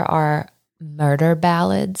that there are murder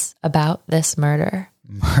ballads about this murder?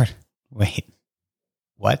 Wait,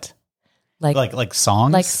 what? Like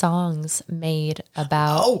songs? Like songs made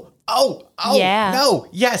about Yeah. no,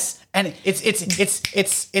 yes, and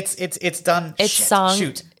it's done. It's sung.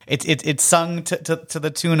 Shoot, it's sung to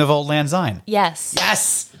the tune of Old Lang Syne. Yes.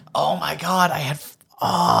 Yes. Oh my God, I had.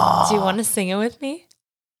 Do you want to sing it with me?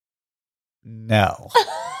 No.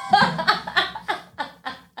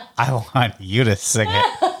 I want you to sing it,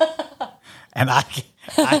 and I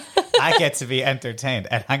get to be entertained,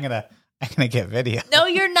 and I'm gonna get video. No,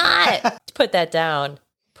 you're not. Put that down.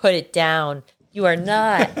 Put it down. You are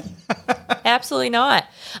not. Absolutely not.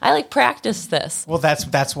 I practice this. Well,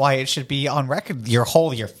 that's why it should be on record. Your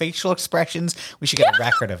facial expressions. We should get a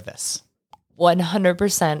record of this.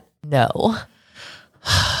 100% no.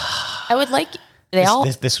 I would like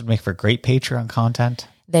this would make for great Patreon content.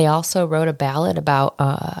 They also wrote a ballad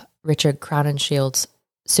about Richard Crownshield's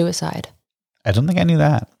suicide. I don't think I knew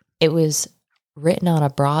that. It was written on a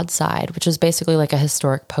broadside, which was basically like a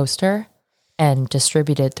historic poster, and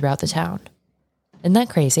distributed throughout the town. Isn't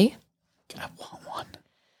that crazy? I want one.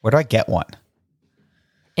 Where do I get one?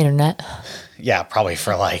 Internet. Yeah, probably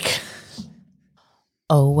for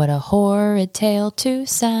Oh, what a horrid tale to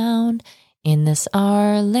sound in this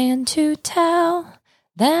our land to tell,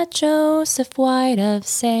 that Joseph White of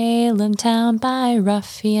Salem town by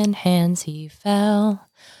ruffian hands he fell.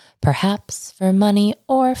 Perhaps for money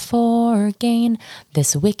or for gain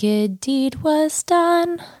this wicked deed was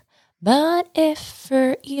done, but if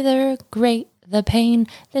for either great the pain,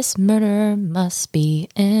 this murder must be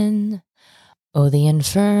in. Oh, the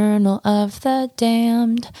infernal of the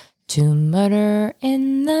damned, to murder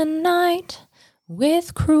in the night,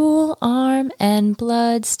 with cruel arm and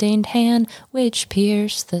blood-stained hand, which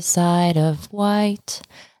pierced the side of White.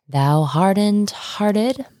 Thou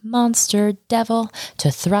hardened-hearted monster devil,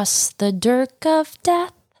 to thrust the dirk of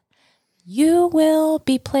death, you will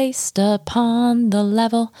be placed upon the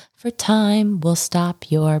level, for time will stop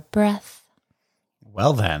your breath.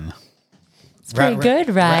 Well then. It's pretty good,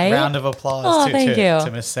 right? Round of applause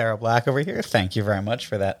to Miss Sarah Black over here. Thank you very much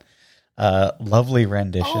for that lovely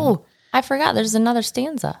rendition. Oh, I forgot. There's another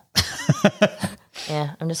stanza.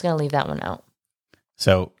 Yeah, I'm just going to leave that one out.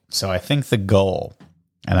 So I think the goal,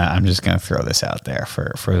 and I'm just going to throw this out there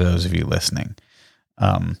for those of you listening,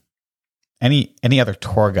 any other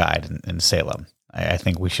tour guide in Salem, I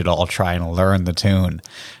think we should all try and learn the tune.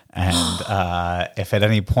 And if at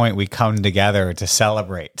any point we come together to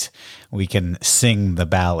celebrate, we can sing the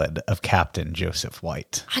ballad of Captain Joseph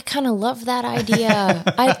White. I kind of love that idea.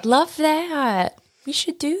 I love that. We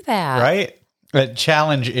should do that. Right? A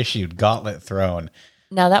challenge issued, gauntlet thrown.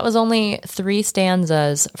 Now, that was only 3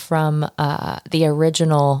 stanzas from the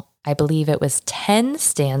original. I believe it was 10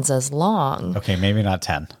 stanzas long. Okay, maybe not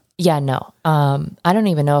 10. Yeah, no. I don't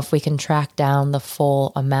even know if we can track down the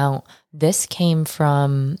full amount. This came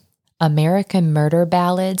from American Murder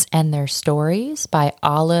Ballads and Their Stories by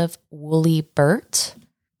Olive Woolley Burt,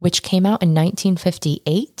 which came out in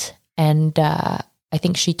 1958. And I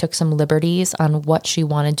think she took some liberties on what she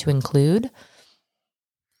wanted to include.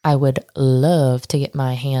 I would love to get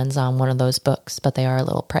my hands on one of those books, but they are a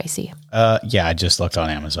little pricey. Yeah, I just looked on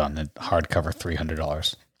Amazon. The hardcover,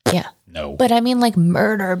 $300. Yeah. No. But I mean,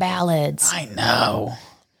 murder ballads. I know.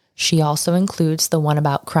 She also includes the one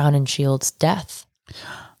about Crownshield's death.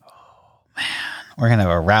 Oh, man. We're going to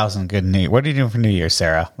have a rousing good New Year. What are you doing for New Year,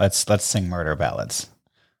 Sarah? Let's sing murder ballads.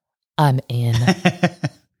 I'm in.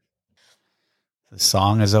 The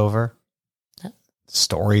song is over. The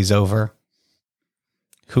story's over.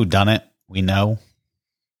 Who done it? We know.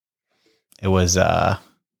 It was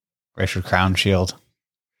Richard Crownshield.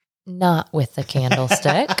 Not with the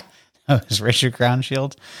candlestick. It was Richard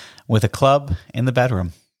Crownshield with a club in the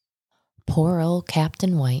bedroom. Poor old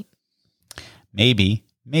Captain White. Maybe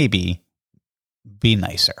be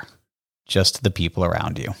nicer just to the people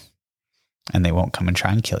around you, and they won't come and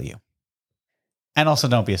try and kill you. And also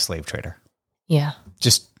don't be a slave trader. Yeah.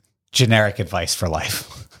 Just generic advice for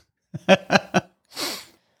life.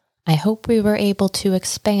 I hope we were able to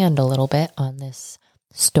expand a little bit on this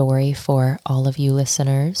story for all of you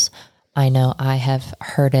listeners. I know I have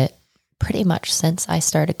heard it pretty much since I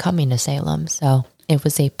started coming to Salem, so it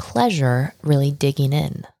was a pleasure really digging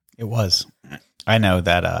in. It was. I know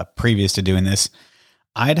that previous to doing this,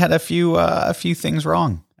 I'd had a few things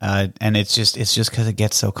wrong, and it's just because it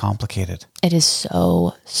gets so complicated. It is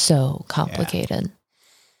so complicated, yeah.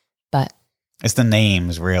 But it's the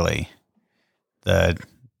names, really. The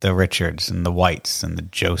Richards and the Whites and the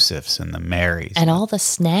Josephs and the Marys. And all the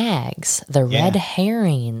snags, the red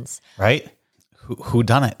herrings. Right? Who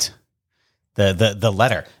done it? The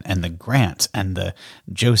letter and the grant and the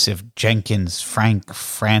Joseph Jenkins Frank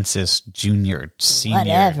Francis Jr.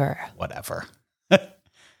 Sr. Whatever.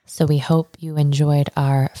 So we hope you enjoyed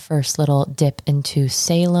our first little dip into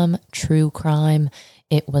Salem true crime.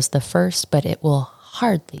 It was the first, but it will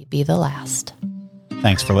hardly be the last.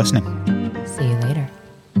 Thanks for listening.